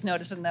 nobody's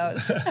noticing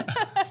those.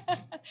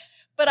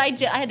 But I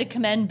had to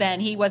commend Ben.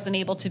 He wasn't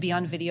able to be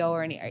on video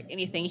or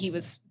anything. He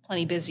was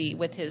plenty busy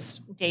with his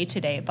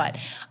day-to-day. But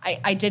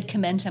I did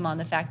commend him on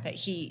the fact that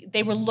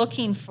they were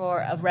looking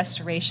for a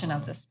restoration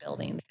of this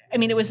building. I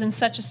mean, it was in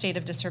such a state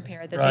of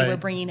disrepair that they were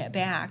bringing it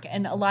back.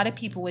 And a lot of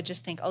people would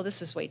just think, oh,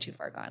 this is way too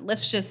far gone.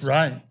 Let's just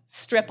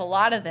strip a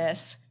lot of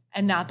this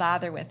and not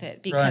bother with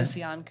it because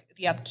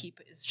the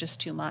upkeep is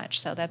just too much.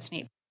 So that's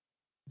neat.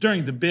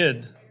 During the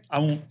bid, I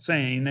won't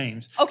say any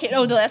names. Okay,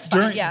 no, that's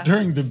fine,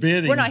 During the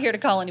bidding. We're not here to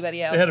call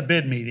anybody out. They had a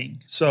bid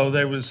meeting. So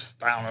there was,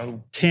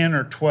 10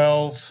 or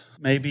 12,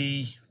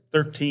 maybe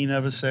 13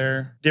 of us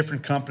there,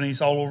 different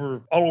companies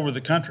all over the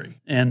country.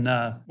 And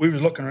we were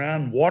looking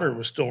around, water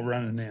was still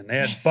running in. They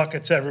had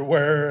buckets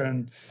everywhere,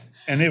 and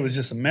it was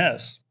just a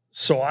mess.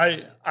 So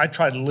I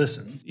tried to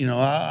listen.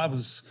 I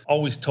was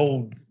always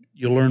told,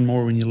 you learn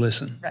more when you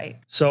listen. Right.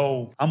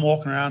 So I'm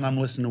walking around, I'm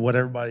listening to what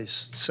everybody's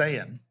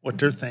saying, what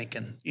they're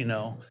thinking,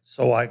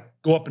 So I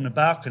go up in the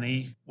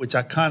balcony, which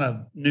I kind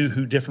of knew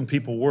who different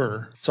people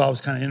were. So I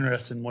was kind of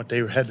interested in what they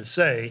had to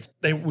say.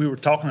 We were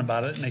talking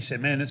about it, and they said,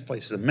 man, this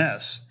place is a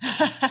mess.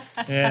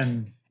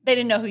 And they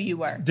didn't know who you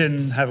were.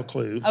 Didn't have a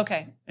clue.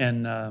 Okay.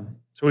 And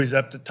so he's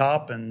up the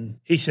top, and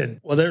he said,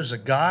 well, there's a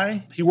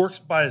guy. He works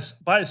by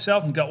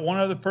himself and got one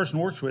other person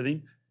who works with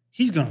him.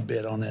 He's going to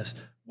bid on this.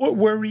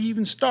 Where do we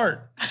even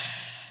start?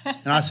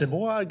 And I said,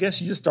 well, I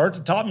guess you just start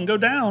at the top and go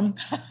down.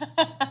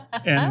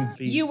 And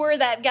you were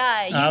that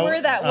guy. You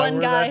were that one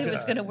guy who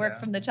was going to work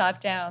from the top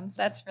down. So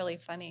that's really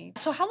funny.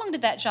 So how long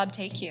did that job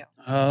take you?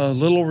 A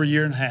little over a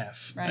year and a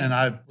half. Right. And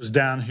I was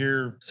down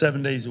here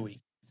 7 days a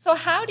week. So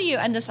how do you,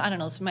 and this, I don't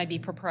know, this might be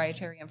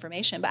proprietary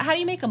information, but how do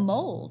you make a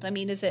mold? I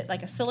mean, is it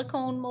like a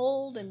silicone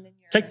mold? And then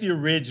take the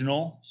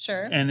original.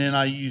 Sure. And then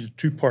I use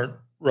 2-part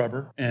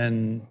rubber,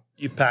 and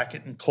you pack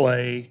it in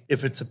clay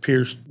if it's a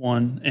pierced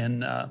one.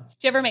 And do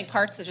you ever make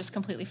parts that just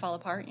completely fall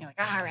apart? And you're like,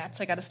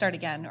 rats, I got to start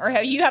again. Or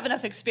you have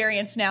enough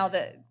experience now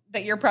that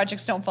your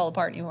projects don't fall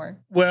apart anymore?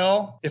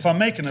 Well, if I'm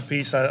making a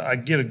piece, I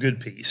get a good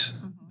piece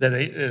that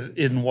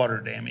isn't water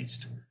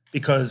damaged,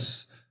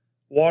 because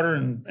water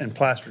and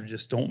plaster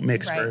just don't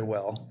mix very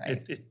well.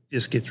 Right. It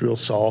just gets real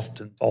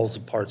soft and falls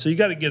apart. So you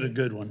got to get a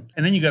good one.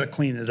 And then you got to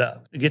clean it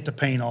up, get the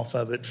paint off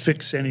of it,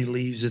 fix any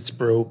leaves that's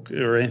broke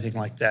or anything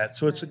like that.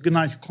 So it's a good,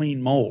 nice,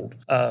 clean mold.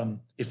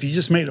 If you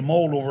just made a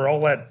mold over all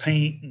that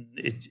paint,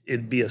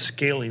 it'd be a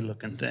scaly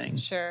looking thing.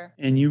 Sure.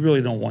 And you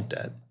really don't want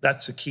that.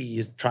 That's the key,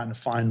 is trying to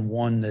find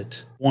one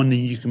that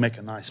you can make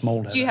a nice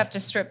mold out of. Do you have to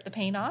strip the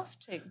paint off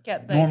to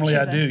get the... Normally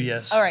I do,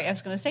 yes. All right, I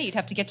was going to say, you'd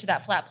have to get to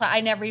that flat plat.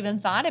 I never even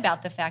thought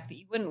about the fact that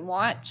you wouldn't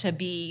want to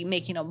be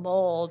making a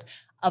mold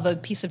of a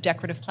piece of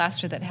decorative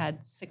plaster that had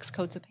 6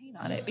 coats of paint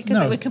on it,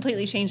 because it would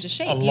completely change the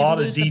shape. A lot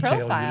of detail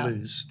you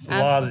lose. A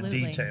lot of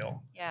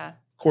detail. Yeah.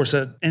 Of course,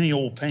 any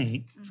old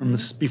paint from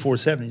the before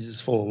 70s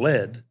is full of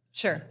lead.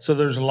 Sure. So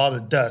there's a lot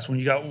of dust. When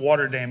you got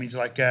water damage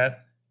like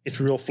that, it's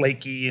real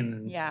flaky,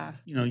 and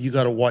you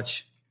got to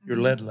watch your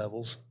lead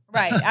levels.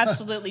 Right,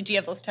 absolutely. Do you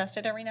have those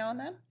tested every now and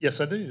then? Yes,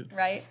 I do.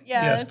 Right?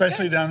 Yeah,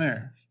 especially down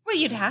there. Well,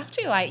 you'd have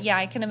to.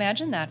 I can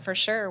imagine that for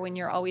sure, when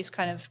you're always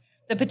kind of...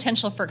 The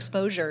potential for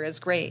exposure is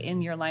great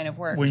in your line of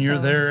work. When you're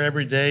there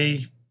every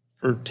day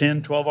for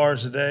 10, 12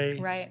 hours a day,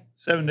 Right.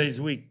 7 days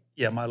a week,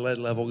 yeah, my lead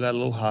level got a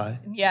little high.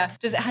 Yeah.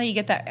 How do you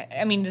get that?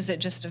 I mean, does it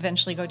just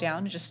eventually go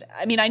down?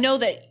 I mean, I know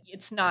that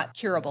it's not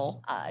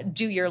curable.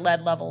 Do your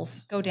lead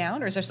levels go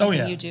down, or is there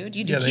something you do? Do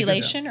you do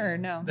chelation or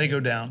no? They go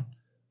down.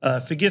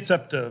 If it gets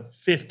up to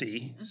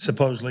 50,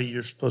 supposedly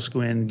you're supposed to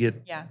go in and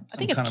get I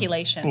think it's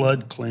chelation.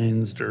 Blood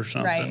cleansed or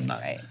something.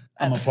 Right.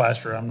 I'm a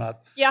plasterer. I'm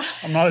not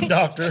a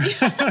doctor.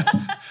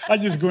 I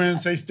just go in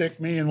and say, stick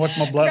me and what's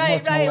my blood,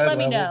 what's my lead Let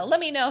me level. know. Let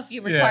me know if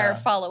you require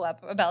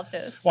follow-up about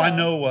this. Well, I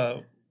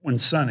know when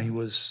Sonny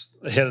was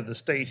the head of the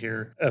state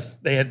here,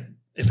 if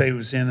they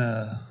was in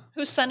a...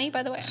 Who's Sonny,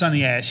 by the way?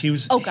 Sonny Ash. He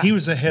was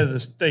the head of the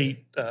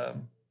state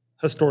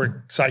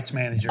historic sites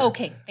manager.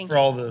 Okay, thank you. For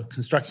all the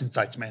construction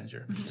sites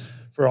manager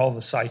for all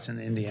the sites in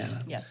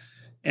Indiana. Yes.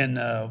 And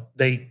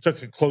they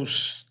took a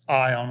close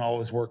eye on all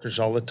his workers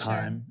all the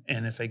time. Sure.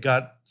 And if they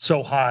got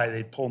so high,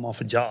 they'd pull them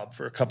off a job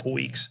for a couple of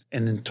weeks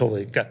and until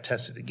they got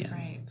tested again.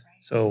 Right.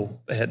 So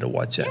they had to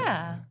watch that.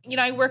 Yeah. You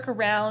know, I work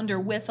around or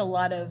with a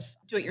lot of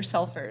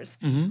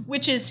do-it-yourselfers,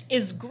 which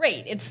is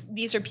great.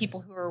 These are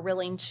people who are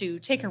willing to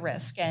take a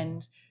risk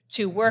and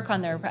to work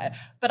on their,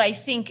 but I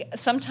think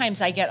sometimes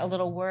I get a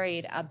little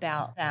worried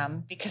about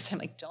them because I'm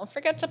like, don't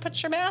forget to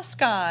put your mask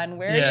on,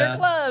 wear your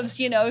gloves,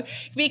 you know,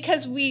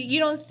 because you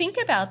don't think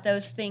about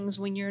those things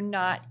when you're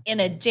not in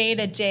a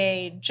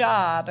day-to-day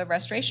job of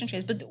restoration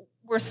trades, but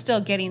we're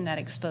still getting that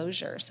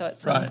exposure. So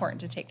it's so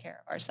important to take care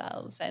of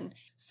ourselves. And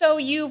so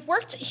you've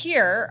worked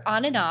here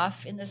on and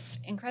off in this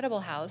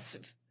incredible house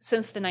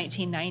since the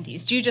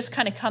 1990s. Do you just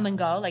kind of come and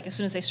go, like as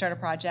soon as they start a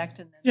project?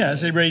 And then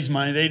as they raise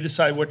money, they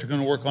decide what they're going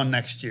to work on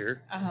next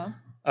year.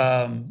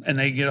 And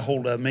they get a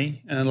hold of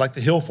me. And like the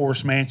Hill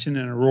Forest Mansion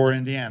in Aurora,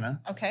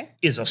 Indiana,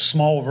 is a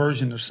small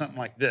version of something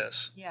like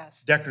this.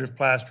 Yes. Decorative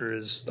plaster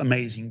is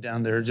amazing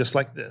down there, just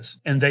like this.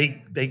 And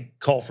they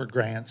call for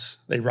grants.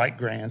 They write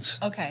grants.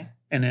 Okay.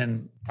 And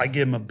then I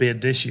give them a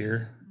bid this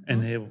year.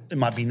 And it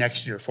might be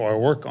next year before I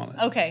work on it.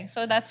 Okay,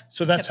 so that's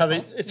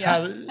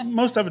how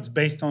most of it's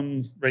based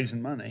on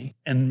raising money,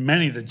 and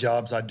many of the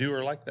jobs I do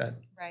are like that.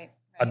 Right.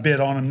 I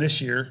bid on them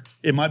this year.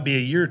 It might be a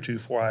year or two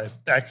before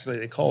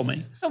they call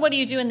me. So what do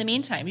you do in the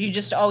meantime? You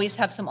just always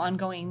have some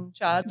ongoing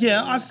jobs?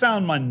 Yeah, I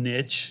found my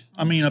niche.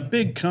 I mean, a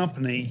big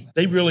company,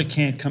 they really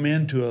can't come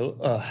into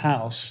a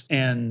house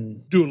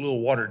and do a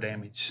little water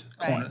damage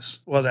cornice.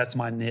 Well, that's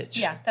my niche.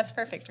 Yeah, that's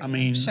perfect for you. I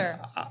mean, sure.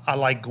 I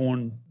like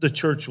going, the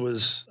church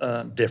was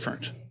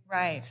different.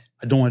 Right.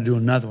 I don't want to do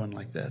another one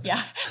like that.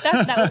 Yeah,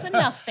 that was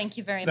enough. Thank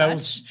you very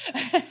much.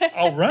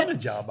 I'll run a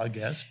job, I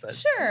guess. But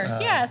sure.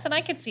 Yes, and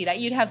I could see that.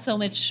 You'd have so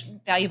much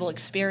valuable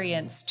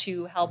experience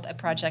to help a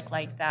project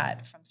like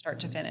that from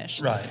start to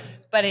finish. Right.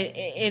 But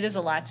it is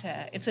a lot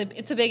to. It's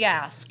a big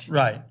ask.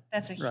 Right.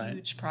 That's a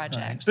huge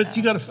project. Right. But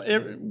you got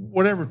to,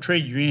 whatever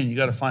trade you're in, you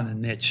got to find a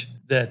niche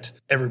that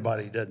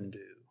everybody doesn't do.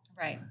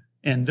 Right.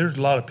 And there's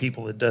a lot of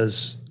people that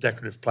does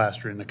decorative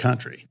plaster in the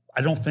country.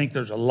 I don't think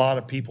there's a lot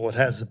of people that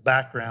has a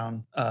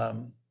background.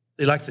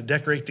 They like to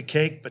decorate the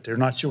cake, but they're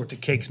not sure what the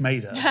cake's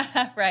made of.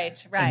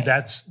 Right. And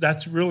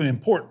that's really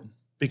important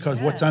because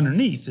what's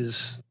underneath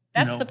is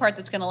that's the part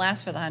that's going to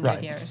last for the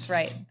 100 years,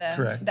 right?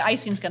 Correct. The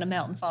icing's going to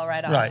melt and fall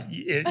right off. Right.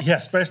 Yeah,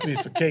 especially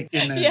if the cake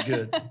isn't any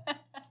good.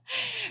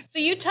 So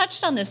you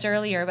touched on this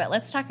earlier, but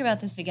let's talk about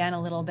this again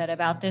a little bit,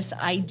 about this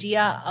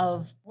idea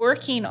of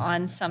working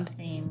on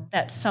something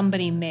that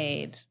somebody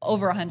made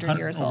over 100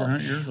 years old.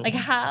 100 years old. Like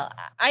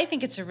I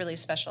think it's a really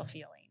special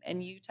feeling,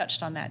 and you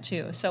touched on that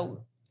too.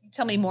 So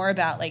tell me more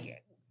about,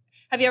 like,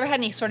 have you ever had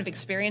any sort of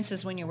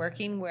experiences when you're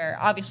working where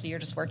obviously you're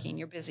just working,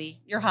 you're busy,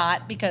 you're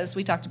hot because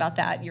we talked about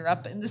that, you're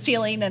up in the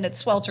ceiling and it's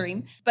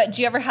sweltering, but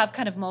do you ever have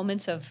kind of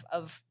moments of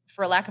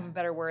for lack of a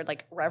better word,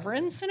 like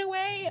reverence in a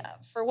way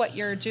for what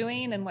you're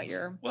doing and what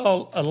you're...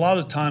 Well, a lot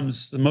of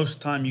times, the most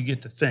time you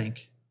get to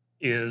think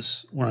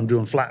is when I'm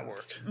doing flat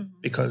work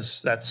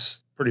because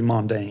that's pretty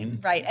mundane.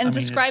 Right. And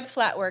describe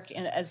flat work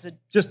as a...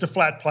 Just a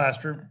flat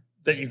plaster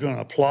that you're going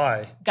to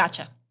apply.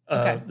 Gotcha.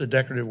 Okay. The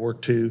decorative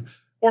work to.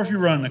 Or if you're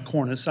running a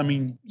cornice, I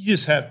mean, you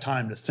just have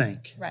time to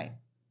think. Right.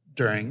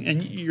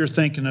 And you're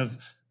thinking of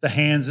the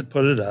hands that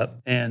put it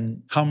up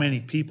and how many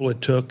people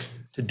it took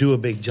to do a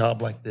big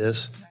job like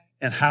this. Right.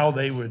 And how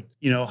they would,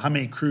 how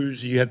many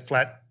crews, you had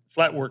flat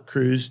work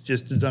crews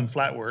just to done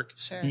flat work.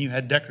 Sure. And you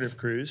had decorative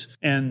crews.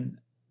 And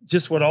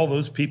just what all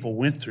those people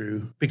went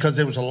through, because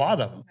there was a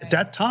lot of them. Right. At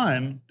that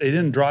time, they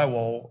didn't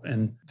drywall.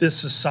 And this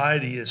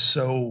society is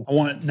so, I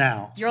want it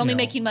now. You're only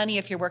making money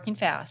if you're working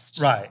fast.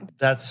 Right.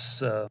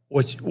 That's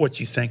what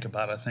you think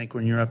about, I think,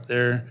 when you're up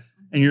there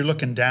and you're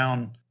looking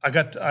down. I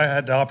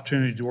had the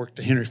opportunity to work at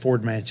the Henry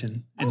Ford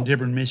Mansion in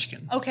Dearborn,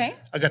 Michigan. Okay.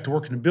 I got to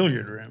work in the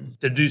billiard room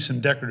to do some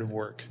decorative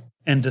work.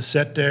 And to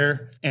sit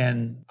there,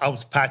 and I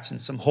was patching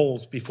some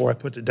holes before I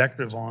put the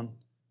decorative on.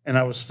 And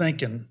I was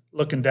thinking,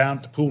 looking down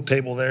at the pool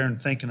table there and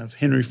thinking of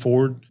Henry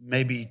Ford,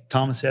 maybe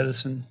Thomas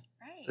Edison,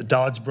 the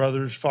Dodge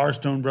brothers,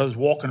 Firestone brothers,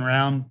 walking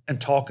around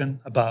and talking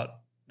about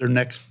their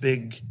next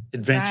big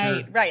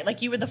adventure. Right.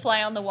 Like you were the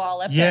fly on the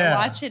wall up Yeah. there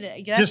watching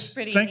it. That's Just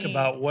pretty think neat.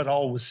 about what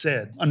all was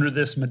said under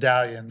this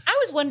medallion. I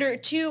always wonder,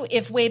 too,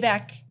 if way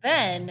back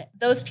then,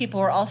 those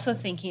people were also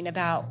thinking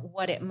about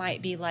what it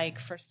might be like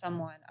for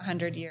someone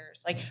 100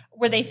 years. Like,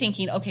 were they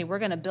thinking, okay, we're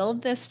going to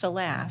build this to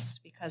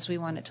last because we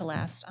want it to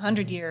last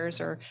 100 years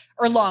or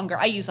longer.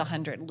 I use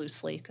 100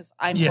 loosely because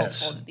I'm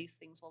hopeful that these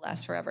things will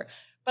last forever.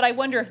 But I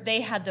wonder if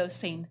they had those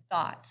same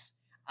thoughts.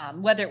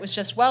 Whether it was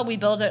just, well, we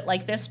build it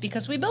like this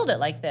because we build it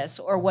like this,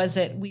 or was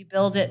it we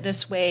build it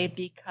this way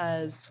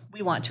because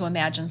we want to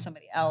imagine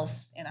somebody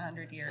else in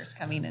 100 years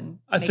coming and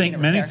I think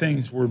many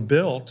things were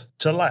built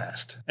to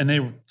last, and they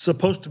were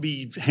supposed to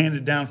be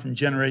handed down from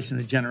generation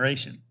to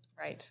generation.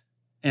 Right.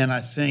 And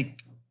I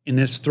think in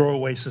this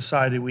throwaway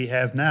society we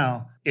have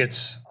now,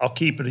 it's I'll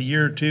keep it a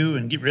year or two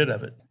and get rid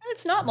of it.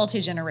 It's not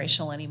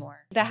multi-generational anymore.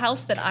 The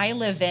house that I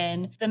live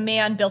in, the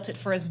man built it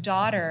for his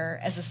daughter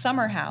as a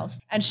summer house,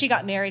 and she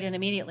got married and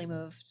immediately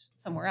moved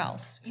somewhere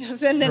else.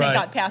 And then it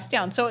got passed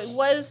down. So it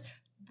was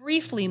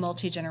briefly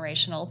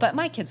multi-generational, but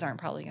my kids aren't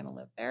probably going to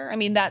live there. I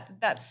mean,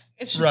 it's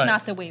just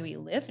not the way we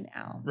live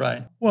now.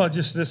 Right. Well,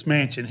 just this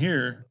mansion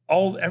here,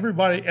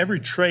 every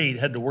trade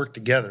had to work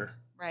together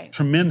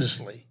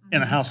tremendously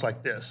in a house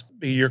like this.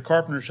 Your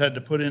carpenters had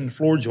to put in the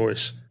floor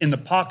joists in the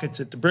pockets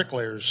that the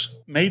bricklayers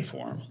made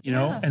for them, you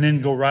know, and then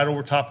go right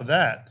over top of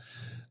that.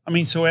 I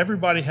mean, so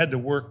everybody had to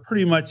work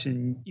pretty much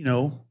and,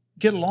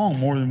 get along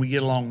more than we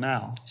get along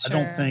now. Sure. I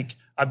don't think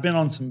I've been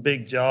on some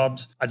big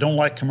jobs. I don't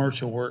like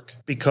commercial work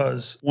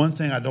because one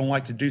thing, I don't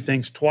like to do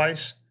things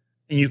twice.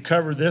 And you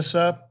cover this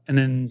up, and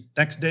then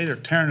next day they're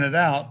tearing it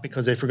out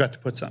because they forgot to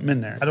put something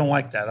in there. I don't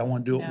like that. I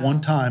want to do it one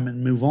time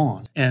and move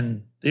on.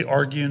 And they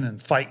arguing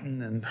and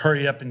fighting and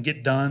hurry up and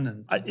get done.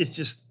 And it's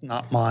just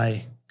not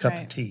my cup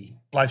of tea.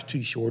 Life's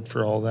too short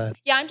for all that.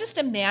 Yeah, I'm just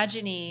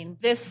imagining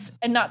this,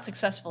 and not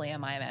successfully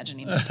am I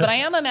imagining this, but I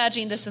am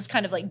imagining this as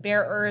kind of like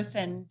bare earth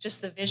and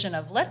just the vision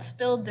of let's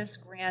build this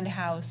grand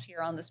house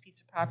here on this piece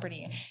of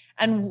property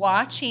and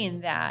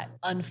watching that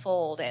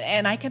unfold.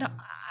 And I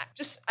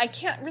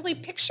can't really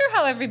picture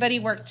how everybody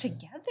worked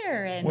together.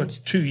 And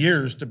 2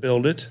 years to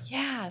build it.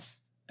 Yes.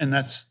 And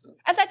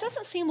that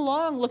doesn't seem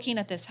long looking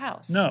at this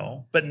house.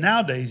 No, but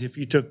nowadays, if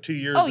you took 2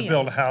 years to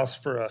build a house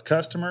for a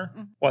customer,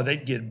 well,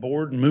 they'd get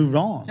bored and move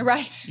on.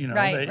 Right.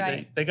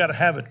 They got to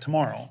have it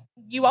tomorrow.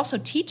 You also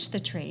teach the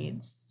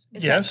trades.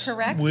 Is that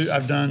correct?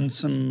 I've done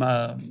some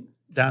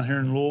down here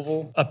in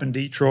Louisville, up in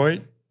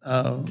Detroit,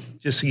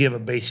 just to give a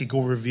basic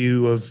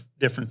overview of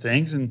different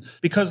things. And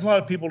because a lot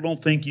of people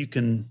don't think you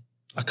can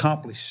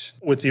accomplish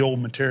with the old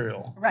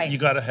material. Right. You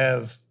got to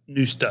have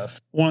new stuff.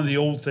 One of the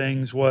old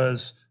things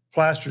was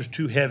plaster's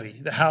too heavy.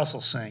 The house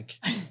will sink.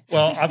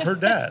 Well, I've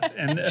heard that.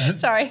 And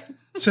sorry.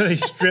 So they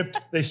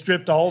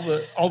stripped all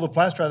the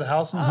plaster out of the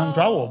house and hung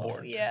drywall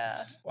board.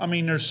 Yeah. I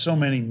mean, there's so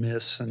many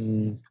myths,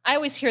 and I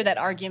always hear that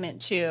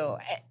argument too.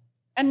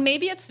 And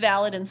maybe it's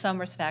valid in some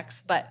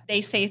respects, but they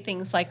say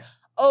things like,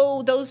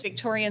 oh, those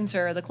Victorians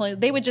or the colonial,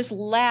 they would just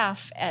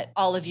laugh at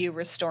all of you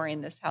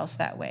restoring this house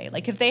that way.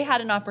 Like if they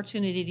had an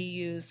opportunity to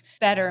use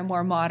better and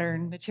more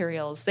modern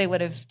materials, they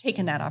would have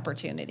taken that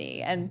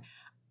opportunity. And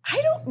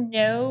I don't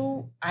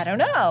know.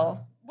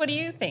 What do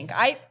you think?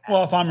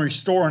 Well, if I'm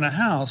restoring a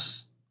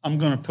house, I'm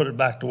going to put it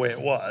back the way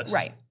it was.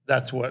 Right.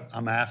 That's what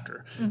I'm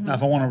after. Mm-hmm. Now,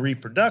 if I want a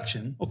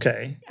reproduction,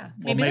 okay. Yeah,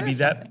 maybe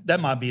that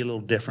might be a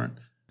little different.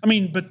 I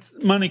mean, but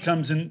money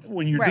comes in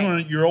when you're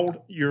doing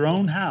your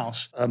own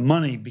house.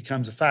 Money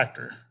becomes a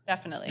factor.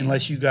 Definitely.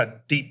 Unless you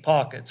got deep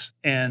pockets,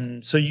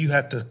 and so you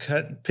have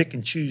to pick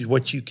and choose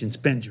what you can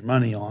spend your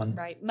money on.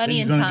 Right, money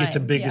and time. You're going to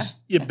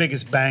get the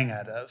biggest bang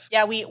out of.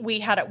 Yeah, we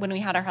had it when we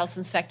had our house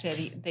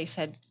inspected. They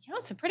said,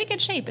 it's in pretty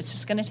good shape. It's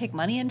just going to take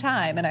money and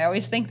time. And I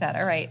always think that.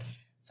 All right.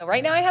 So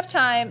right now I have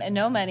time and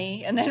no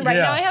money, and then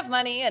now I have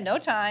money and no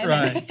time.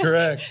 Right,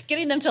 correct.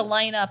 Getting them to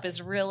line up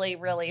is really,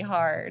 really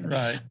hard.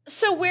 Right.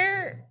 So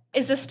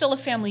is this still a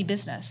family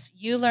business?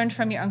 You learned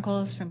from your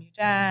uncles, from your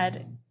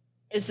dad.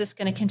 Is this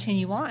going to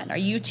continue on? Are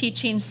you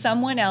teaching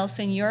someone else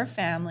in your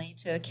family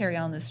to carry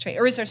on this trade?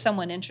 Or is there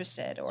someone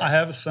interested? Or I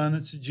have a son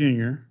that's a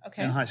junior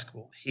in high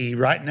school.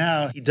 Right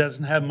now, he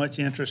doesn't have much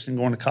interest in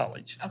going to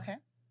college. Okay.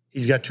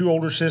 He's got two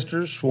older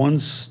sisters.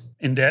 One's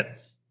in debt.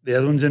 The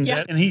other one's in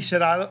debt. And he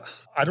said, I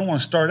don't want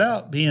to start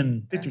out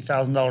being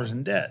 $50,000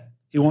 in debt.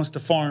 He wants to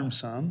farm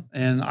some,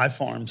 and I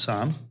farm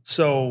some.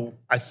 So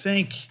I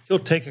think he'll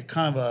take a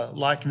kind of a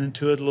liking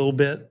to it a little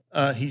bit.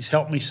 He's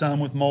helped me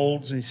some with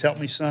molds, and he's helped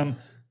me some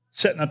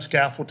setting up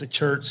scaffold at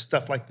church,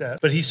 stuff like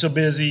that. But he's so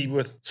busy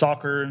with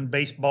soccer and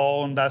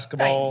baseball and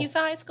basketball. Right. He's a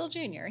high school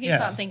junior. He's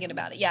not thinking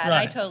about it. Yeah, and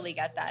I totally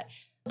get that.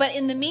 But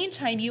in the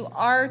meantime, you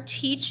are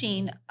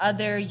teaching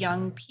other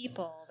young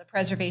people the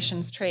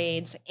preservations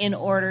trades in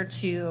order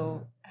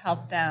to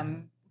help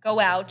them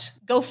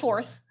go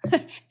forth.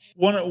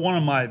 One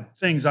of my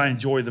things I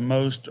enjoy the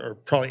most are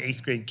probably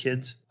 8th grade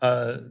kids.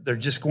 They're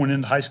just going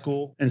into high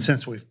school. And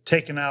since we've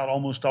taken out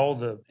almost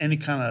any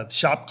kind of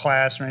shop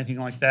class or anything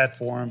like that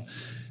for them,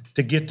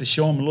 to get to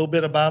show them a little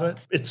bit about it,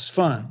 it's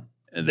fun.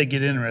 and they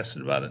get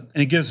interested about it.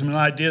 And it gives them an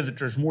idea that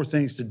there's more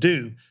things to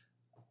do.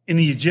 In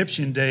the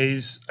Egyptian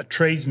days, a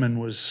tradesman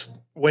was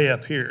way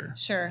up here.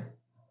 Sure.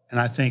 And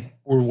I think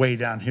we're way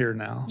down here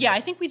now. Yeah, I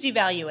think we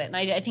devalue it, and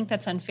I think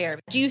that's unfair.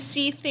 Do you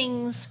see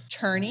things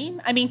turning?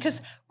 I mean,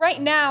 because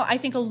right now, I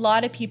think a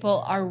lot of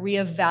people are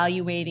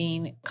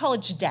reevaluating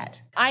college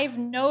debt. I've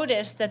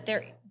noticed that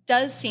there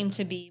does seem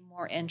to be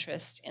more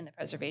interest in the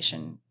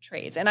preservation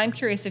trades, and I'm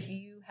curious if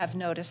you have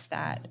noticed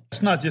that.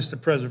 It's not just the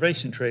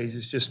preservation trades,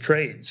 it's just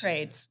trades.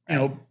 Trades. You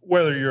know,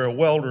 whether you're a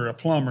welder, a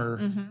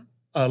plumber,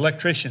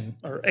 electrician,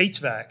 or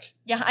HVAC.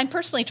 Yeah, I'm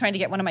personally trying to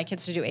get one of my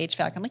kids to do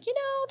HVAC. I'm like,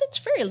 that's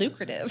very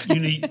lucrative. Do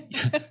you need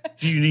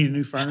a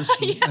new furnace?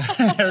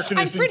 Air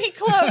I'm pretty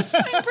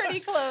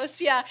close.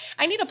 Yeah.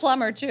 I need a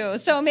plumber too.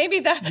 So maybe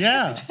that.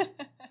 Yeah.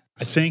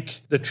 I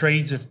think the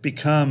trades have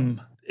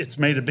it's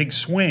made a big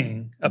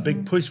swing, a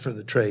big push for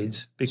the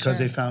trades because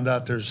they found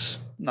out there's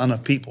not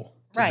enough people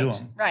to do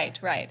them.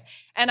 Right.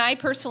 And I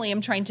personally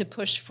am trying to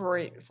push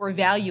for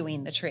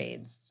valuing the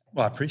trades.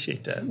 Well, I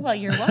appreciate that. Well,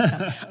 you're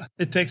welcome.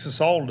 It takes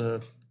us all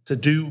to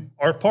do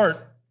our part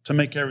to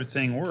make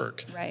everything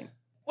work. Right.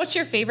 What's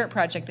your favorite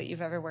project that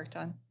you've ever worked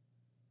on?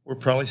 We're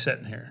probably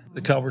sitting here. The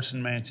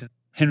Culbertson Mansion,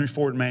 Henry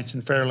Ford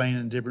Mansion, Fair Lane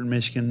in Dearborn,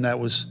 Michigan. That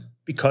was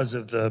because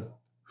of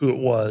who it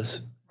was.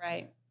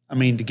 Right. I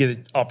mean, to get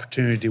an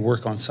opportunity to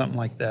work on something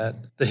like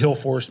that. The Hill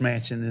Forest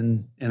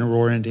Mansion in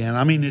Aurora, Indiana.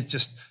 I mean, it's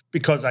just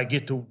because I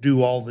get to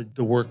do all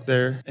the work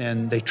there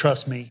and they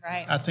trust me.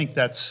 Right. I think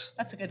that's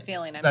a good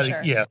feeling, I'm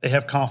sure. Yeah, they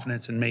have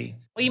confidence in me.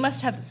 Well, you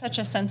must have such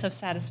a sense of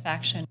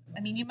satisfaction.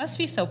 I mean, you must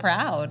be so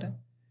proud.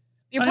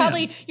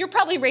 You're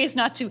probably raised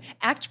not to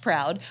act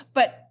proud,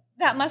 but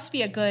that must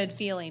be a good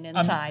feeling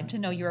inside to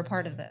know you're a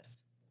part of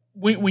this.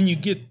 When you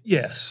get,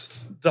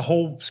 the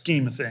whole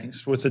scheme of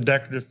things with the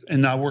decorative,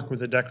 and I work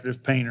with a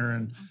decorative painter,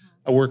 and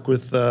I work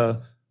with,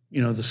 the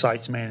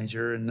sites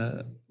manager,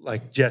 and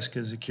like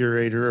Jessica's a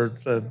curator,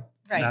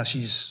 now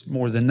she's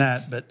more than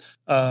that, but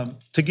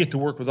to get to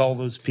work with all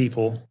those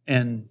people,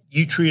 and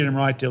you treat them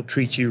right, they'll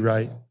treat you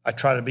right. I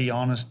try to be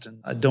honest,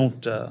 and I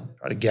don't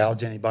try to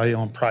gouge anybody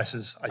on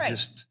prices.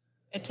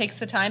 It takes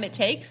the time it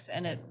takes,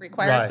 and it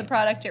requires the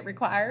product it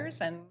requires.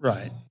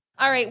 Right.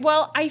 All right.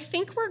 Well, I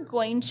think I'm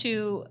going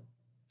to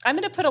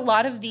put a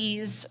lot of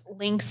these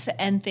links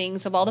and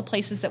things of all the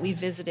places that we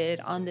visited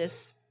on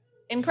this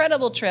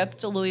incredible trip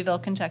to Louisville,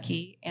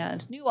 Kentucky,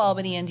 and New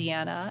Albany,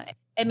 Indiana.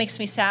 It makes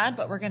me sad,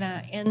 but we're going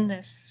to end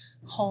this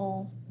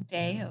whole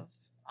day of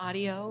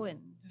audio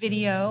and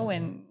video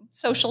and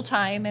social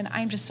time, and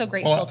I'm just so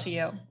grateful to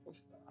you.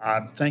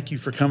 Thank you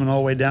for coming all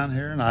the way down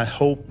here, and I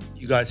hope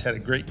you guys had a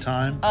great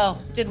time. Oh,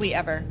 did we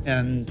ever?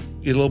 And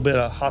get a little bit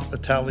of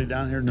hospitality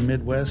down here in the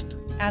Midwest.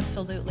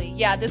 Absolutely.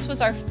 Yeah, this was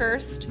our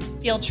first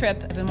field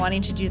trip. I've been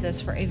wanting to do this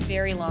for a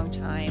very long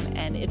time,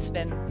 and it's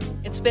been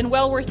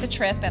well worth the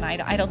trip, and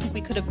I don't think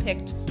we could have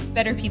picked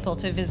better people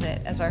to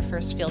visit as our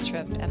first field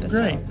trip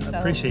episode. Great. I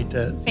appreciate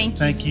that. Thank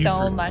you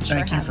so much for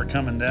having us. Thank you for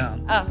coming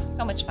down. Oh,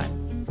 so much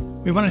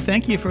fun. We want to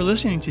thank you for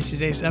listening to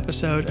today's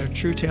episode of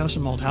True Tales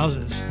from Old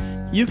Houses.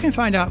 You can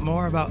find out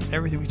more about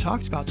everything we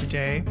talked about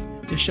today.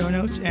 The show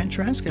notes and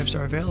transcripts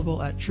are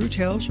available at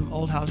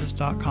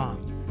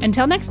truetalesfromoldhouses.com.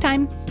 Until next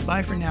time.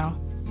 Bye for now.